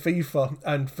was playing FIFA,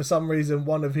 and for some reason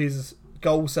one of his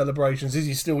goal celebrations is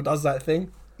he still does that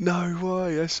thing. No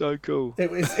way, that's so cool.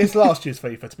 It's last year's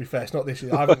FIFA, to be fair. It's not this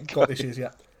year. I haven't got this year's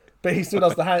yet. But he still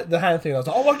does the hand thing. I was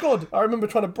like, oh my God, I remember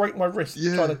trying to break my wrist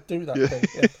trying to do that thing.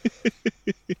 Yeah.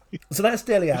 So that's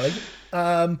Dele Alli.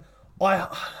 I'm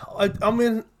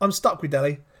stuck with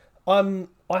Dele. I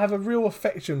have a real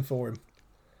affection for him.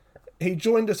 He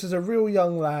joined us as a real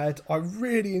young lad. I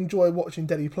really enjoy watching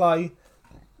Dele play.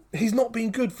 He's not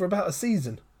been good for about a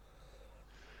season.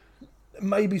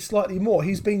 Maybe slightly more.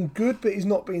 He's been good, but he's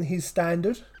not been his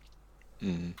standard.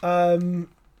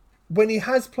 When he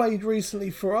has played recently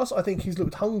for us, I think he's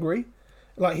looked hungry.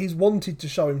 Like, he's wanted to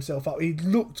show himself up. He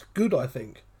looked good, I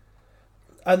think.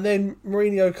 And then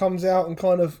Mourinho comes out and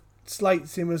kind of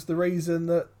slates him as the reason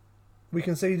that we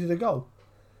conceded a goal.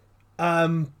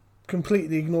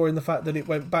 Completely ignoring the fact that it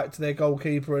went back to their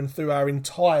goalkeeper and through our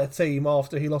entire team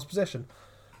after he lost possession.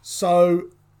 So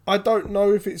I don't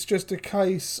know if it's just a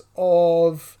case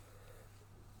of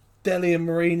Dele and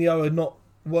Mourinho are not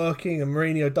working, and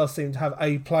Mourinho does seem to have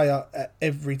a player at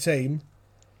every team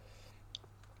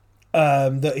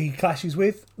that he clashes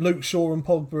with. Luke Shaw and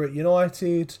Pogba at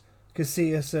United,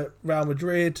 Casillas at Real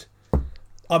Madrid.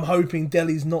 I'm hoping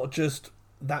Dele's not just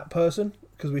that person,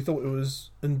 because we thought it was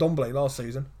Ndombele last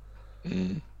season.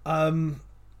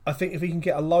 I think if he can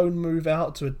get a loan move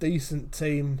out to a decent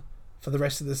team for the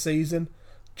rest of the season,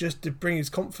 just to bring his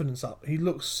confidence up. He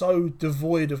looks so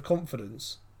devoid of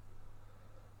confidence.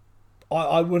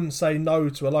 I wouldn't say no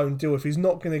to a loan deal. If he's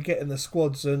not going to get in the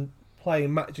squads and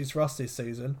playing matches for us this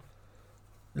season,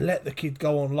 let the kid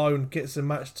go on loan, get some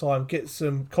match time, get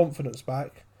some confidence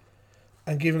back,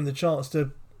 and give him the chance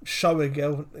to show a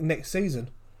girl next season.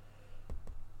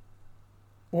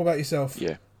 What about yourself?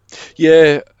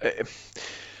 Yeah.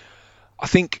 I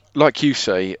think, like you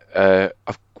say,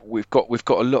 we've got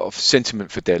a lot of sentiment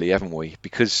for Dele, haven't we?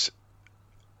 Because,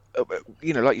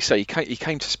 you know, like you say, he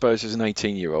came to Spurs as an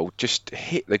 18-year-old, just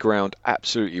hit the ground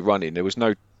absolutely running. There was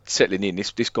no settling in.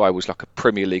 This guy was like a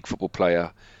Premier League football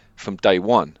player from day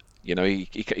one. You know,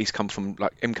 he's come from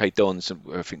like MK Dons,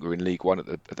 I think we were in League One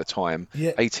at the time.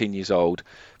 18 years old.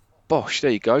 Bosh,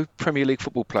 there you go, Premier League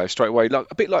football player straight away. Like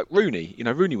a bit like Rooney. You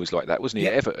know, Rooney was like that, wasn't he?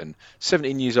 At Everton,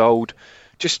 17 years old,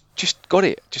 just got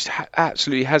it,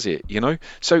 absolutely has it. You know,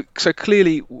 so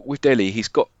clearly with Dele, he's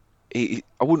got. I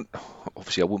wouldn't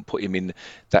put him in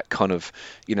that kind of,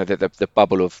 you know, the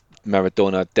bubble of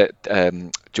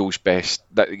Maradona, George Best,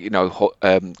 that, you know,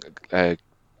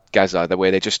 Gaza,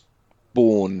 where they're just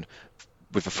born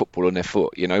with a football on their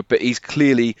foot, you know. But he's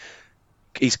clearly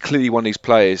one of these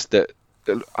players that,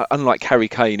 unlike Harry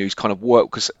Kane, who's kind of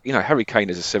worked, because, you know, Harry Kane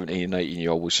as a 17 and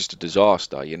 18-year-old was just a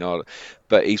disaster, you know.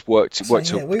 But he's worked to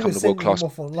become the world class. Him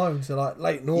off on loan to like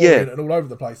Leyton Orient and all over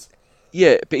the place.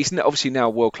 Yeah, but he's obviously now a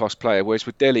world-class player, whereas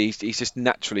with Dele, he's just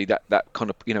naturally that kind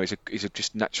of, you know, he's a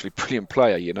just naturally brilliant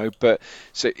player, you know. But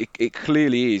so it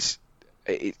clearly is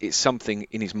it's something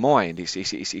in his mind.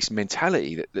 It's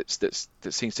mentality that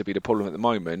seems to be the problem at the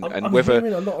moment. I'm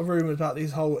hearing a lot of rumours about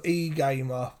this whole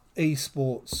e-gamer,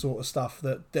 e-sports sort of stuff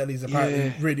that Delhi's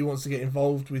apparently really wants to get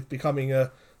involved with, becoming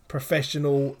a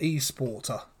professional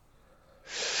e-sporter.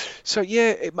 So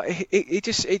yeah,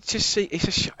 it's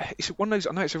one of those.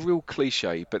 I know it's a real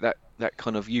cliche, but that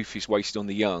kind of youth is wasted on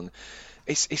the young.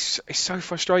 It's so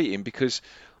frustrating because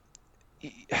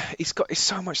it's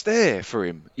so much there for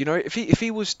him. You know, if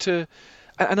he was to,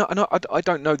 and I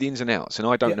don't know the ins and outs, and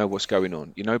I don't know what's going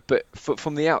on. You know, but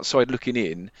from the outside looking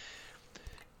in,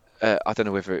 I don't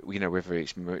know whether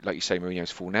it's like you say,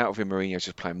 Mourinho's fallen out of him. Mourinho's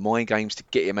just playing mind games to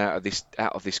get him out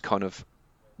of this kind of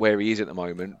where he is at the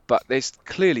moment. But there's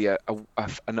clearly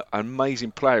an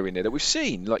amazing player in there that we've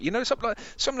seen. Like, you know, some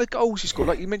of the goals he scored,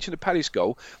 like you mentioned the Palace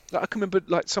goal. Like, I can remember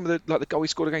like some of the goal he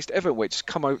scored against Everton, where it just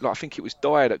come over. Like, I think it was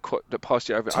Dyer that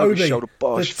passed it over his shoulder.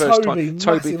 Bosh, first time.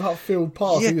 Massive upfield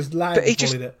pass. He just landed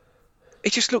it.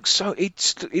 It just looks so.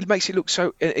 It makes it look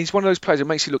so. He's one of those players that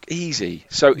makes it look easy.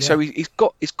 So he's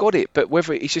got it, but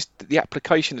whether it's just the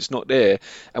application that's not there,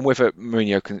 and whether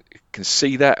Mourinho can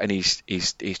see that, and he's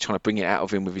trying to bring it out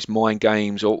of him with his mind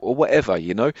games or whatever,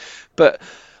 you know. But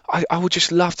I would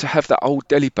just love to have that old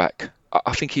Delhi back.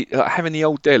 I think having the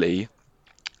old Delhi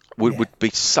would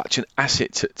be such an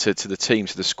asset to the team,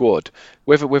 to the squad.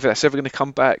 Whether that's ever going to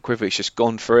come back, whether it's just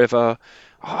gone forever.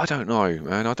 I don't know,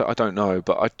 man. I don't know,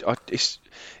 but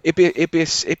it'd be a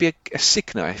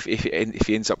sickener if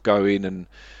he ends up going,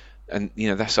 and you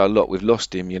know, that's our lot. We've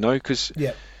lost him, you know, because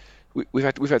we've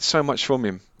had so much from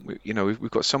him. We've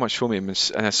got so much from him, and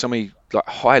has so many like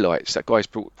highlights. That guy's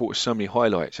brought us so many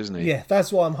highlights, hasn't he? Yeah,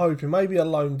 that's what I'm hoping. Maybe a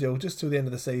loan deal just till the end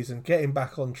of the season, get him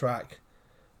back on track,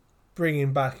 bring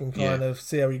him back, and kind of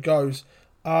see how he goes.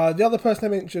 The other person I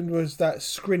mentioned was that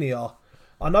Skriniar.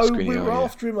 I know we were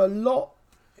after him a lot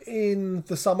in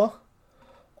the summer.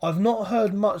 I've not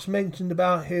heard much mentioned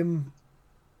about him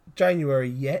January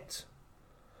yet.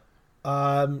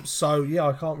 So yeah,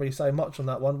 I can't really say much on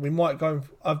that one. We might go.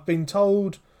 I've been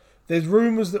told there's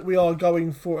rumours that we are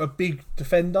going for a big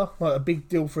defender, like a big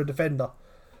deal for a defender.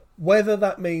 Whether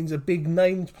that means a big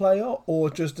named player or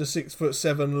just a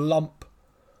 6'7" lump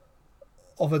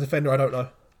of a defender, I don't know.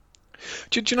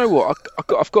 Do you know what?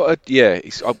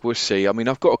 We'll see. I mean,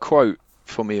 I've got a quote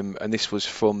from him, and this was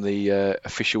from the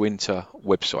official Inter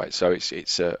website, so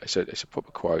it's a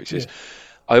proper quote. It says,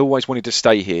 I always wanted to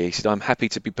stay here. He said, I'm happy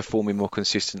to be performing more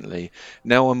consistently.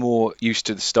 Now I'm more used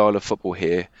to the style of football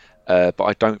here, but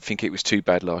I don't think it was too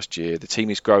bad last year. The team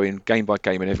is growing game by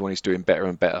game, and everyone is doing better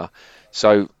and better.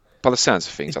 So by the sounds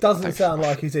of things, it doesn't sound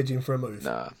like he's edging for a move.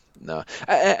 No.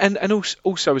 And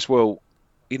also as well,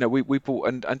 you know, we bought,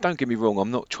 and don't get me wrong,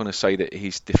 I'm not trying to say that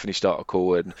he's the finished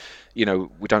article and, you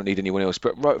know, we don't need anyone else.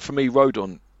 But for me,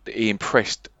 Rodon, he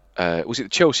impressed. Was it the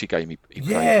Chelsea game he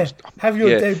played? Have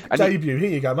your debut. Here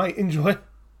you go, mate. Enjoy.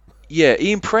 Yeah,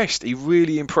 he impressed. He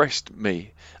really impressed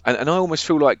me. And I almost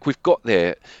feel like we've got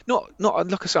there. Not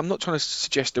like I said, I'm not trying to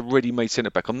suggest a ready-made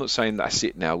centre-back. I'm not saying that's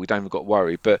it now. We don't even got to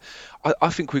worry. But I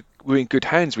think we're in good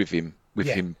hands with him,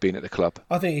 him being at the club.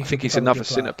 I think he's another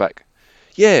centre-back.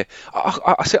 Yeah,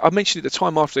 I mentioned at the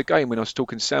time after the game when I was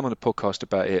talking to Sam on the podcast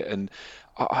about it, and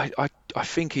I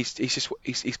think he's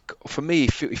for me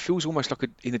he feels almost like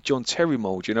in a John Terry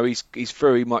mould. You know, he's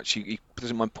very much he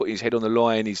doesn't mind putting his head on the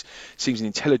line. He seems an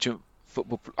intelligent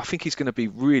football. I think he's going to be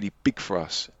really big for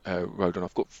us, Rodon.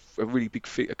 I've got a really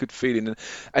a good feeling,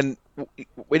 and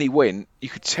when he went, you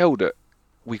could tell that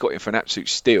we got him for an absolute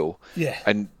steal. Yeah,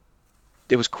 and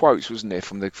there was quotes, wasn't there,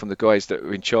 from the guys that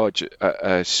were in charge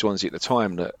at Swansea at the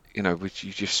time that, you know,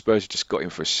 Spurs just got him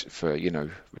for you know,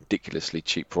 ridiculously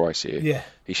cheap price here. Yeah,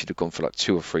 he should have gone for like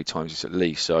 2 or 3 times this at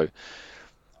least. So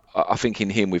I think in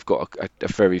him we've got a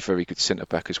very, very good centre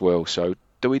back as well. So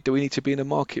do we need to be in the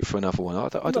market for another one? I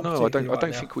don't know. I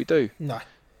don't think we do. No.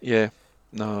 Yeah,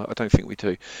 no, I don't think we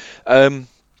do.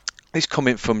 This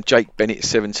comment from Jake Bennett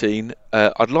 17.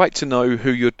 I'd like to know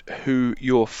who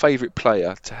your favourite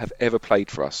player to have ever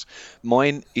played for us.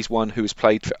 Mine is one who has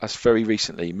played for us very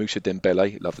recently, Moussa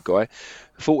Dembele. Love the guy.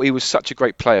 Thought he was such a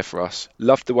great player for us.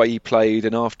 Loved the way he played,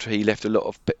 and after he left, a lot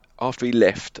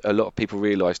of people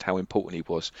realised how important he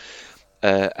was.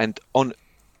 And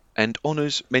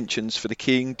honours mentions for the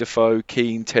King, Defoe,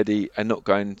 Keane, Teddy, and not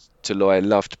going to lie,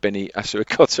 loved Benny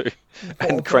Asuakoto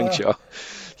and Crankshire.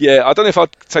 Yeah, I don't know if I'd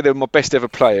say they were my best ever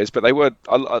players, but they were.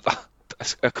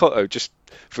 Akoto, just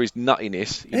for his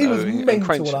nuttiness. He was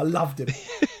mental, and I loved him.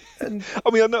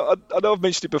 I mean, I know I've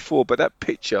mentioned it before, but that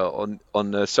picture on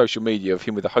social media of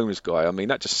him with the homeless guy, I mean,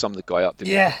 that just summed the guy up,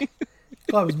 didn't it? Yeah,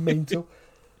 guy was mental.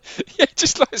 Yeah,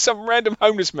 just like some random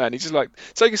homeless man. He's just like,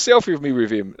 take a selfie of me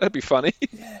with him. That'd be funny.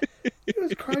 It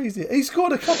was crazy. He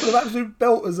scored a couple of absolute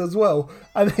belters as well,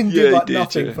 and then Yeah, did he like did,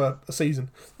 nothing yeah. for a season.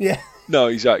 Yeah. No,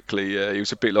 exactly. Yeah, he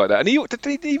was a bit like that. And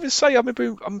did he even say? I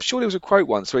remember. I'm sure there was a quote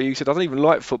once where he said, "I don't even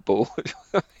like football."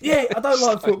 Yeah, I don't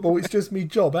like football. It's just me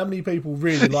job. How many people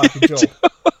really like a job?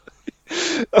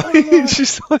 It's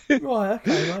just like, Right,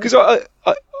 okay, mate. because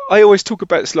I always talk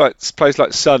about like players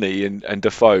like Sonny and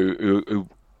Defoe who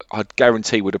I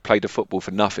guarantee would have played the football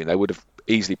for nothing. They would have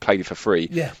easily played it for free.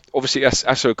 Yeah. Obviously,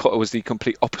 Asa Okota was the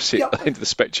complete opposite Yep. end of the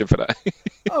spectrum for that.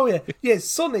 Oh yeah, yeah.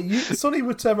 Sonny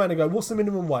would turn around and go, "What's the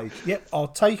minimum wage?" Yep, I'll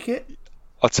take it.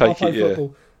 I'll I'll take play it. Yeah.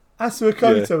 football. Asa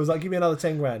Okota Yeah. was like, "Give me another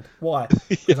 10 grand." Why?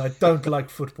 Because I don't like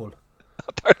football.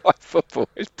 I don't like football.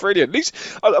 It's brilliant. At least,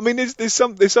 I mean, there's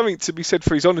something to be said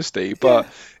for his honesty, but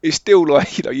it's still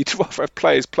like, you'd rather have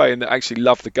players playing that actually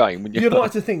love the game. When You'd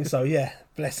like to think so, yeah.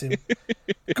 Bless him.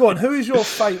 Go on. Who is your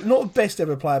favourite? Not best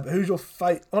ever player, but who's your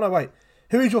favourite? Oh no, wait.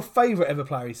 Who is your favourite ever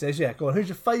player? He says, yeah. Go on. Who's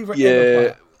your favourite ever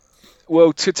player?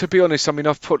 Well, to be honest, I mean,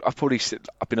 I've probably said,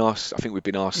 I've been asked. I think we've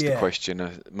been asked the Yeah.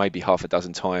 question maybe half a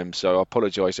dozen times. So I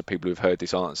apologise to people who've heard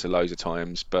this answer loads of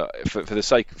times. But for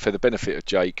the benefit of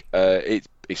Jake,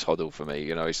 it's Hoddle for me.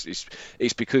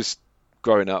 It's because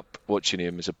growing up watching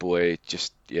him as a boy,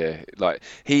 just like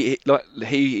he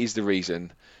is the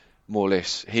reason, more or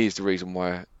less. He is the reason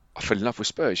why I fell in love with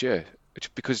Spurs. Yeah,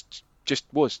 because. He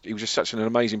was just such an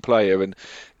amazing player, and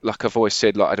like I've always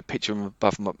said, like I had a picture of him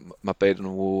above my bed on the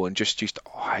wall, and just used to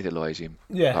idolise him.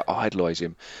 Yeah. Like, idolise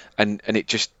him, and it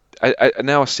just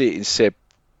now I see it in Seb,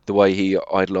 the way he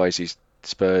idolises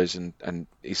Spurs and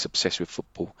he's obsessed with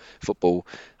football.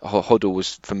 Hoddle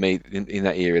was for me in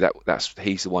that era.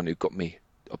 He's the one who got me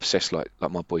obsessed like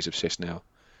my boy's obsessed now.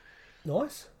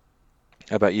 Nice.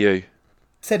 How about you,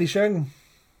 Teddy Sheringham.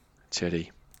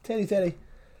 Teddy? Teddy.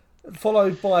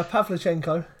 Followed by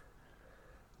Pavlyuchenko.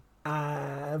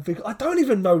 I don't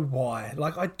even know why.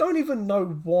 Like, I don't even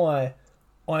know why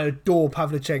I adore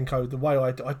Pavlyuchenko the way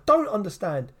I do. I don't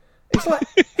understand. It's like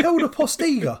Helder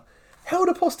Postiga.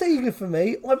 Helder Postiga for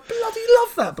me. I bloody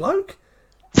love that bloke.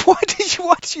 Why did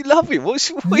you love him?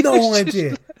 No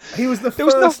idea. He was the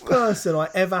first person I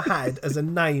ever had as a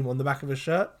name on the back of a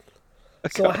shirt.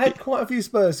 So I had quite a few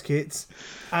Spurs kits,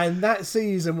 and that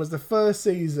season was the first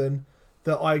season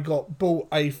that I got bought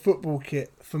a football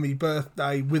kit for my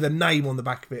birthday with a name on the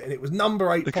back of it, and it was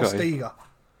number 8 Postiga.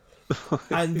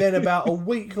 And then about a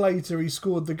week later, he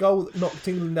scored the goal that knocked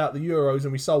England out the Euros,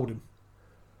 and we sold him.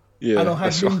 Yeah, And I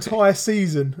had an entire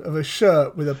season of a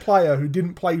shirt with a player who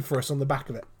didn't play for us on the back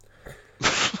of it.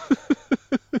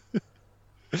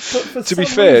 But for To be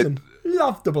some fair- reason,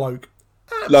 loved the bloke.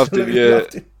 Loved him, Absolutely yeah.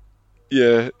 loved him.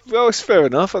 Yeah, well, it's fair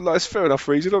enough. It's fair enough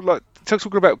reason. I'm like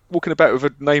talking about walking about with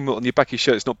a name on your back of your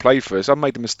shirt that's not played for us. I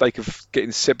made the mistake of getting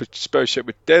a Spurs shirt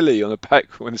with Delhi on the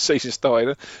back when the season started.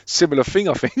 A similar thing,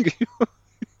 I think. I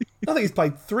think he's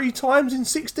played 3 times in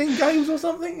 16 games or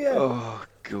something. Yeah. Oh,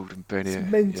 Gordon Bennett.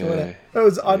 It's mental, yeah.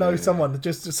 isn't it? I know someone,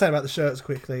 just to say about the shirts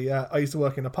quickly, I used to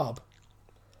work in a pub,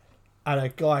 and a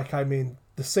guy came in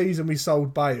the season we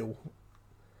sold Bale,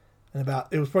 and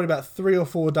it was probably about 3 or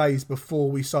 4 days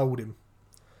before we sold him,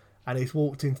 and he's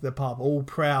walked into the pub all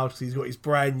proud because he's got his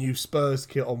brand new Spurs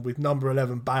kit on with number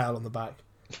 11 Bale on the back,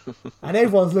 and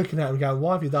everyone's looking at him going,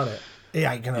 "Why have you done it? He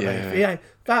ain't gonna leave. He ain't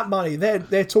that money.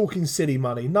 They're talking silly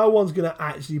money. No one's gonna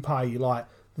actually pay like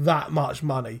that much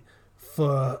money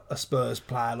for a Spurs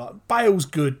player. Like Bale's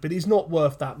good, but he's not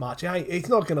worth that much. It's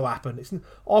not going to happen.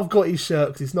 I've got his shirt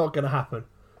because it's not going to happen."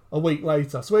 A week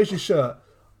later, so where's your shirt?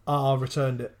 I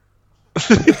returned it.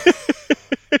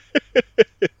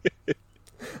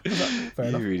 Fair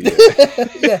enough. You idiot.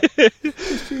 Yeah.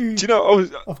 Do you know?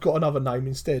 I've got another name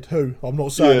instead. Who? I'm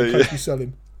not saying in case we sell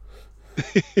him.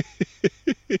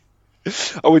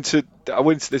 I went to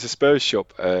there's a Spurs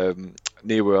shop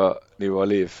near where I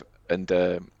live, and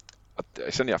I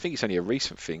think it's only a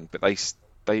recent thing, but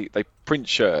they print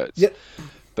shirts. Yep.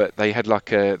 But they had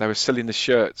they were selling the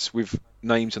shirts with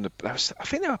names on the. I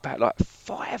think they were about like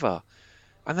 £5,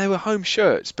 and they were home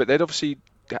shirts, but they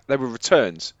were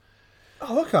returns.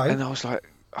 Oh, okay. And I was like,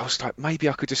 maybe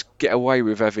I could just get away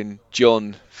with having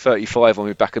John 35 on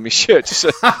the back of my shirt, just so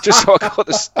I got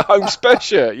the home Spurs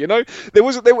shirt.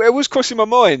 It was crossing my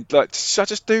mind. Like, should I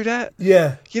just do that?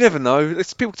 Yeah. You never know.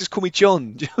 People just call me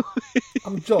John.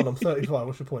 I'm John. I'm 35.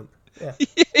 What's your point? Yeah.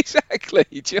 Yeah, exactly.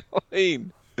 Do you know what I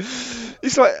mean?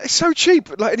 It's like it's so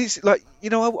cheap. Like, and it's like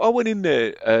I went in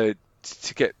there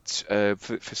to get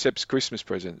for Seb's Christmas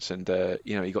presents, and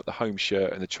he got the home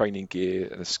shirt and the training gear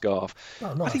and the scarf.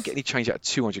 Oh, nice. I didn't get any change out of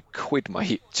 200 quid,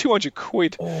 mate. 200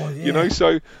 quid. Oh, yeah.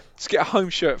 So to get a home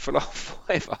shirt for like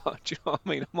 $5, do you know what I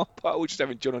mean? I was just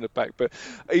having John on the back, but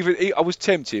I was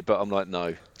tempted, but I'm like,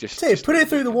 no. Just put it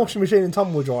through the washing machine and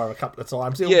tumble dryer a couple of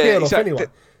times. It'll Yeah, peel exactly. off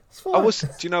anyway. It's fine.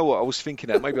 Do you know what? I was thinking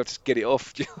that maybe I'll just get it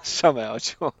off somehow. Do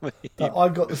you know what I mean? I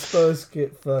got the Spurs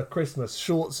kit for Christmas,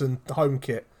 shorts and the home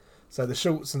kit. So the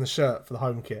shorts and the shirt for the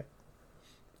home kit.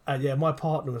 And yeah, my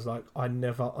partner was like, I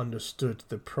never understood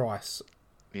the price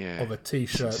of a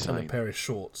T-shirt and a pair of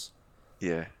shorts.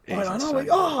 Yeah. I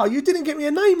know. You didn't get me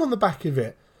a name on the back of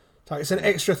it. Like, it's an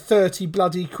extra 30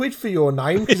 bloody quid for your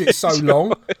name because it's so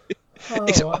long.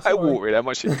 It's eye-watering how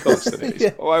much it costs, isn't it?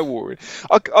 It's eye-watering.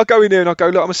 I go in there and I go,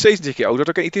 look, I'm a season ticket holder. Do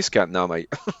I get any discount? No,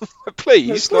 mate.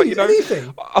 Please.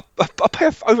 Anything. I pay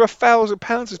over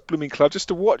 £1,000 this blooming club just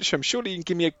to watch them. Surely you can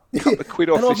give me a couple of quid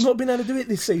off. And I've not been able to do it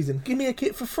this season. Give me a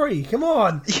kit for free. Come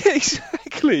on. Yeah,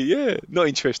 exactly. Yeah, not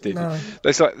interested. No.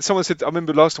 It's like someone said. I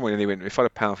remember last time when they went, if I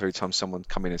had £1 for every time someone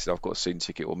come in and said, I've got a season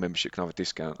ticket or membership, can I have a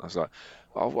discount? I was like,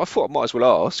 I thought I might as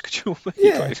well ask. Do you know what I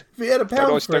mean? Yeah, if he had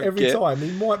 £1 for it every time,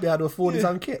 he might be able to afford his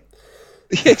own kit.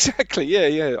 Yeah, exactly.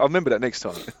 Yeah. I remember that next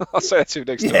time. I'll say that to you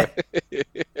next time.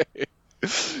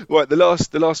 Right, the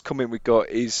last comment we got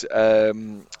is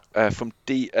from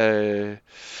D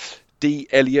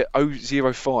Elliot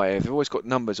 005. They've always got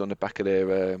numbers on the back of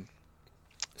their.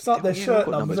 It's like their shirt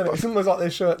numbers, isn't it? It's almost like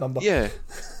their shirt number. Yeah.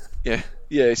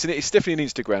 It's definitely an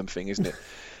Instagram thing, isn't it?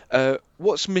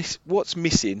 What's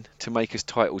missing to make us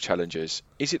title challengers?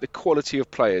 Is it the quality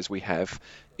of players we have?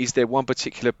 Is there one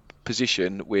particular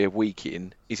position we're weak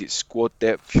in? Is it squad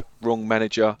depth? Wrong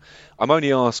manager? I'm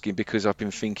only asking because I've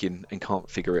been thinking and can't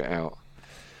figure it out.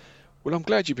 Well, I'm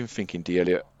glad you've been thinking, D.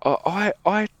 Elliot.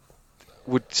 I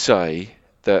would say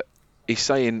that he's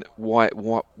saying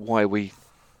what's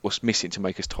missing to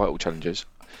make us title challengers.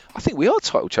 I think we are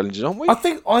title challengers, aren't we? I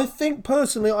think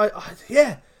personally,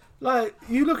 yeah. Like,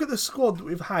 you look at the squad that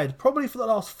we've had, probably for the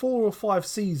last 4 or 5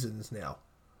 seasons now.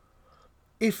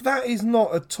 If that is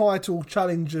not a title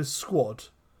challengers squad,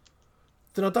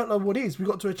 then I don't know what is. We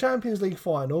got to a Champions League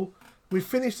final. We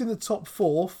finished in the top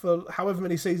 4 for however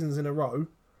many seasons in a row.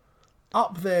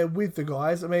 Up there with the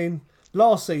guys. I mean,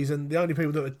 last season, the only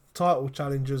people that were title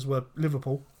challengers were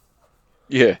Liverpool.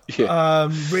 Yeah.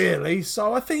 Really.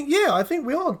 So I think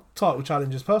we are title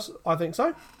challengers. I think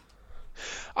so.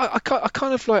 I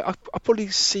kind of like, I probably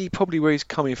see where he's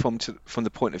coming from the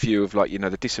point of view of, like,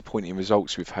 the disappointing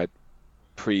results we've had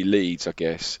pre-Leeds, I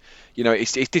guess.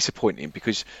 It's disappointing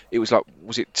because it was like,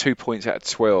 was it 2 points out of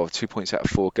 12, 2 points out of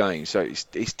 4 games? So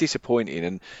it's disappointing,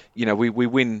 and we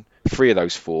win 3 of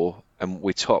those 4, and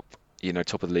we're top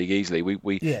of the league easily.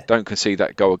 We don't concede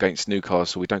that goal against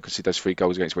Newcastle. We don't concede those 3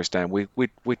 goals against West Ham. We're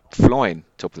flying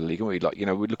top of the league, aren't we? Like,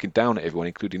 we're looking down at everyone,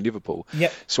 including Liverpool.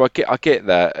 Yep. So I get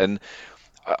that, and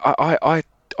I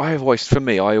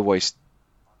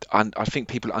think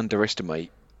people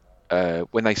underestimate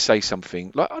when they say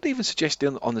something. Like, I'd even suggest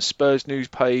on the Spurs news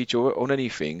page or on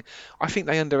anything, I think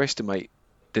they underestimate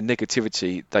the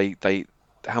negativity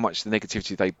how much the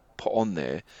negativity they put on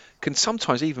there can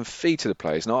sometimes even feed to the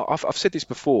players. And I've said this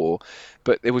before,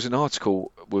 but there was an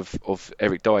article of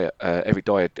Eric Dyer. Eric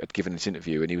Dyer had given this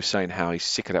interview, and he was saying how he's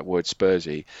sick of that word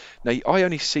Spursy. Now, I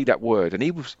only see that word, and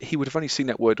he would have only seen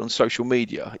that word on social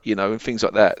media, and things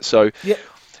like that. So,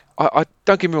 I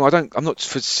don't get me wrong. I'm not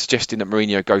suggesting that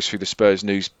Mourinho goes through the Spurs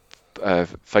news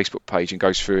Facebook page and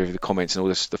goes through the comments and all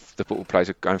this, the football players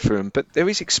are going through them, but there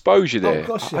is exposure there.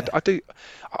 Oh, gosh, yeah.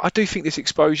 I do think there's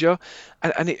exposure,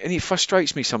 and it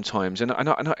frustrates me sometimes, and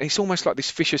it's almost like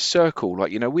this vicious circle.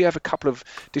 Like, we have a couple of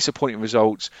disappointing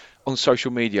results on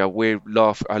social media. We're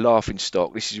a laughing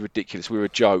stock. This is ridiculous. We're a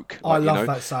joke. I love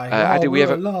that saying.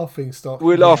 We're a laughing stock.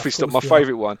 We're a laughing stock. My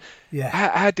favourite one. Yeah.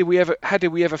 How did we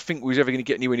ever think we was ever going to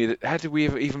get anywhere? How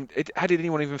did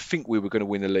anyone even think we were going to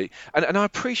win the league? And I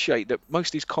appreciate that most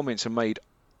of these comments are made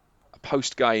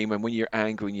post game and when you're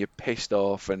angry and you're pissed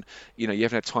off and you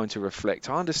haven't had time to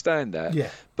reflect. I understand that. Yeah.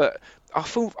 But I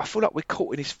feel like we're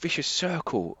caught in this vicious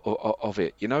circle of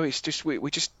it. It's just we're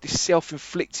just this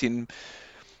self-inflicting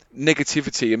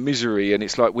negativity and misery, and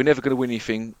it's like we're never going to win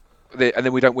anything. And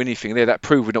then we don't win anything there. That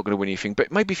proves we're not going to win anything.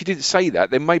 But maybe if you didn't say that,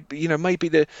 then maybe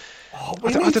the.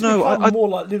 I don't know. I'm more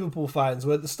like Liverpool fans,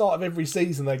 where at the start of every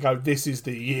season they go, "This is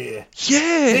the year."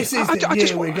 Yeah, this is the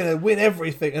year we're going to win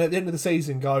everything, and at the end of the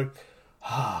season go,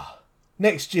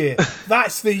 next year,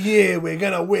 that's the year we're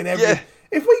going to win everything.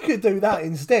 Yeah. If we could do that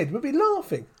instead, we'd be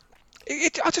laughing.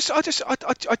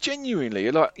 I genuinely,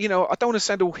 like, I don't want to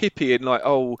sound all hippie and like,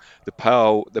 the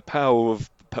power of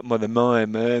put them on the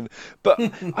mind, man. But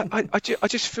I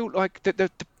just feel like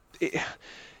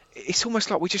it's almost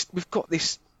like we've got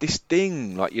this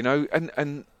thing, like, you know,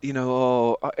 and you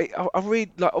know, I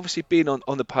read, like, obviously being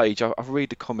on the page, I read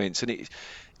the comments, and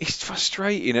it's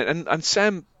frustrating, and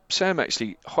Sam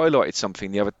actually highlighted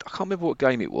something the other. I can't remember what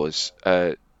game it was.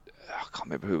 I can't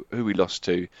remember who we lost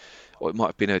to, or it might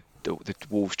have been the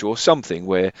Wolves draw, or something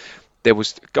where there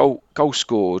was goal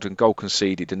scored and goal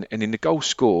conceded, and in the goal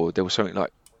scored there was something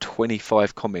like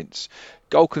 25 comments.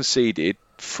 Goal conceded,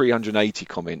 380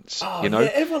 comments. Oh, you know, yeah,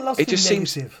 everyone loves it just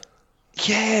negative.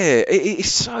 Yeah,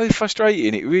 it's so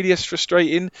frustrating. It really is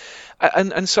frustrating,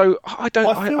 and so I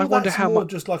wonder that's how more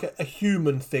much. just like a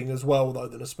human thing as well, though,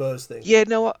 than a Spurs thing. Yeah,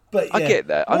 no, But I get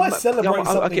that. Why I celebrate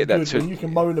something get that good too. when you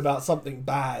can moan about something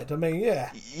bad? I mean,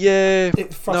 yeah, Yeah,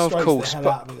 it frustrates no, of course, the hell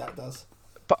but out of me. That does.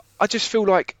 but I just feel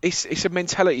like it's a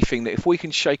mentality thing that if we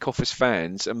can shake off as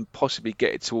fans and possibly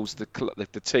get it towards the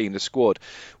team, the squad,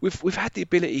 we've had the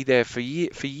ability there for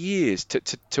years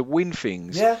to win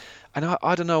things. Yeah. And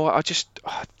I don't know. I just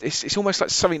it's almost like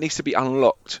something needs to be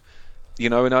unlocked, you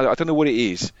know. And I don't know what it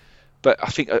is, but I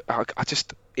think I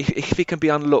just if it can be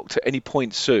unlocked at any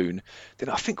point soon, then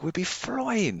I think we'd be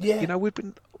flying. Yeah. You know, we've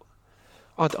been.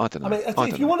 I don't know. I mean,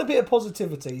 if you want a bit of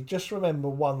positivity, just remember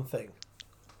one thing.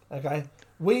 Okay,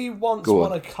 we once Go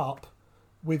won on. a cup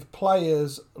with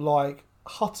players like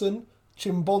Hutton,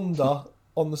 Chimbonda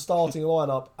on the starting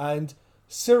lineup, and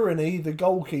Sirani, the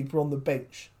goalkeeper, on the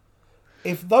bench.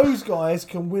 If those guys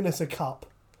can win us a cup,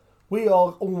 we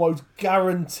are almost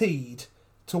guaranteed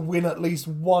to win at least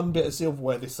one bit of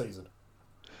silverware this season.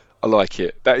 I like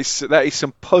it. That is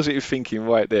some positive thinking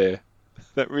right there.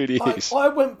 That really is. I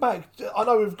went back. I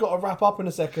know we've got to wrap up in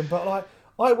a second, but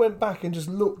I went back and just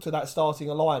looked at that starting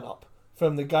lineup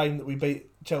from the game that we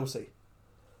beat Chelsea.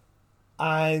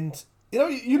 And you know,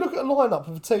 you look at a lineup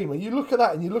of a team, and you look at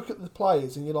that, and you look at the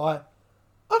players, and you're like,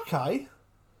 okay,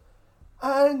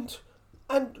 and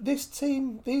this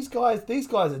team, these guys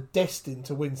are destined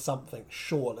to win something,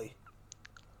 surely.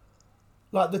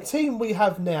 Like, the team we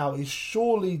have now is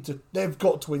surely they've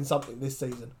got to win something this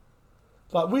season.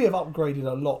 Like, we have upgraded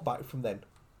a lot back from then.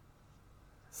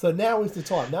 So now is the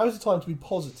time. Now is the time to be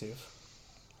positive.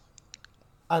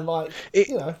 And, like,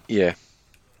 you know. Yeah.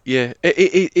 Yeah,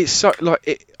 it's so,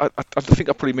 like, I think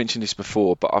I probably mentioned this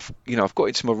before, but I've got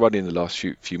into my running the last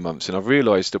few months, and I've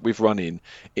realised that with running,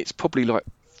 it's probably like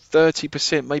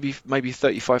 30%, maybe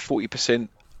 35, 40%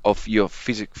 of your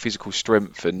physical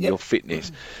strength and your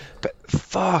fitness, but the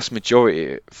vast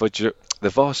majority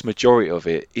of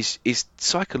it is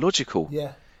psychological.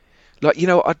 Yeah. Like, you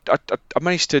know, I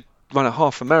managed to run a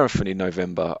half a marathon in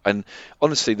November, and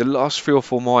honestly, the last 3 or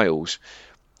 4 miles,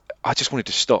 I just wanted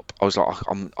to stop. I was like,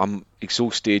 I'm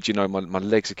exhausted, you know, my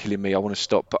legs are killing me, I want to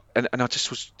stop. But and I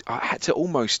had to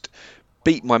almost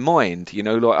beat my mind, you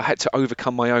know, like I had to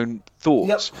overcome my own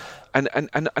thoughts. Yep.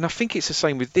 And I think it's the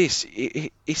same with this.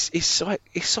 It's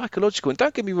psychological. And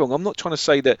don't get me wrong, I'm not trying to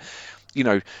say that, you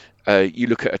know, you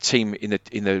look at a team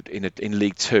in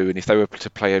League Two, and if they were to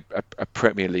play a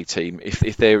Premier League team,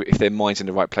 if their mind's in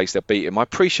the right place, they'll beat them. I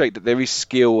appreciate that there is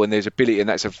skill and there's ability, and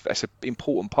that's an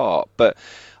important part. But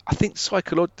I think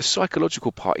the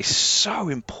psychological part is so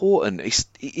important. It's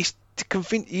to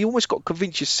convince you. Almost got to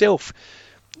convince yourself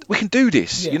we can do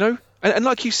this. You know. And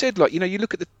like you said, like, you know, you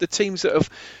look at the teams the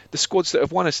squads that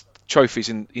have won us trophies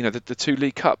in, you know, the 2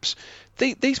 League Cups.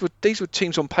 These were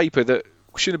teams on paper that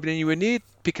shouldn't have been anywhere near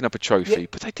picking up a trophy,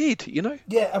 but they did, you know.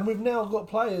 Yeah, and we've now got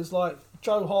players like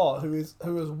Joe Hart who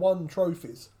has won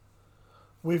trophies.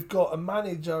 We've got a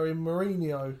manager in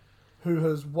Mourinho who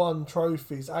has won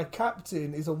trophies. Our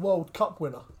captain is a World Cup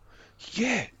winner.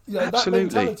 Yeah, you know, absolutely.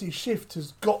 That mentality shift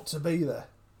has got to be there.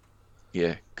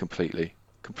 Yeah, completely.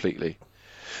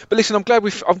 But listen, I'm glad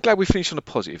we finished on a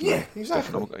positive. Yeah, note.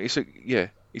 exactly.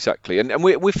 Exactly. And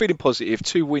we're feeling positive.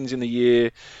 2 wins in the year.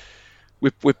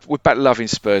 We're back loving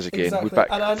Spurs again. Exactly. We're back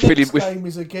and our feeling. Next game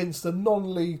is against a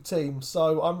non-league team,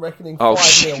 so I'm reckoning 5-0. Oh,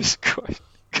 Jesus Christ!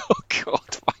 Oh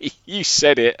God, mate, you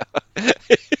said it.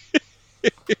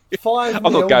 5-0.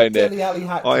 I'm not going there. Dele Alli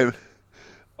hat-trick.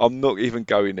 I'm not even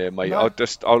going there, mate. No.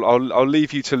 I'll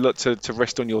leave you to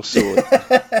rest on your sword.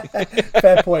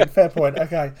 Fair point.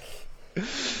 Okay.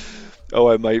 All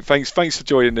right, mate. Thanks for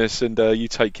joining us, and you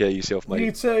take care of yourself, mate.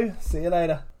 You too. See you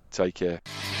later. Take care.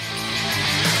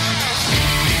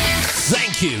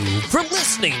 Thank you for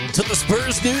listening to the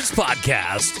Spurs News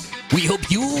Podcast. We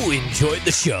hope you enjoyed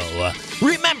the show.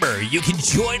 Remember, you can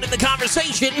join in the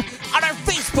conversation on our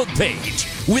Facebook page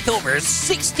with over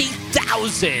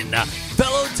 60,000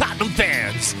 fellow Tottenham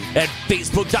fans at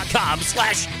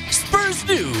facebook.com/Spurs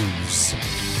News.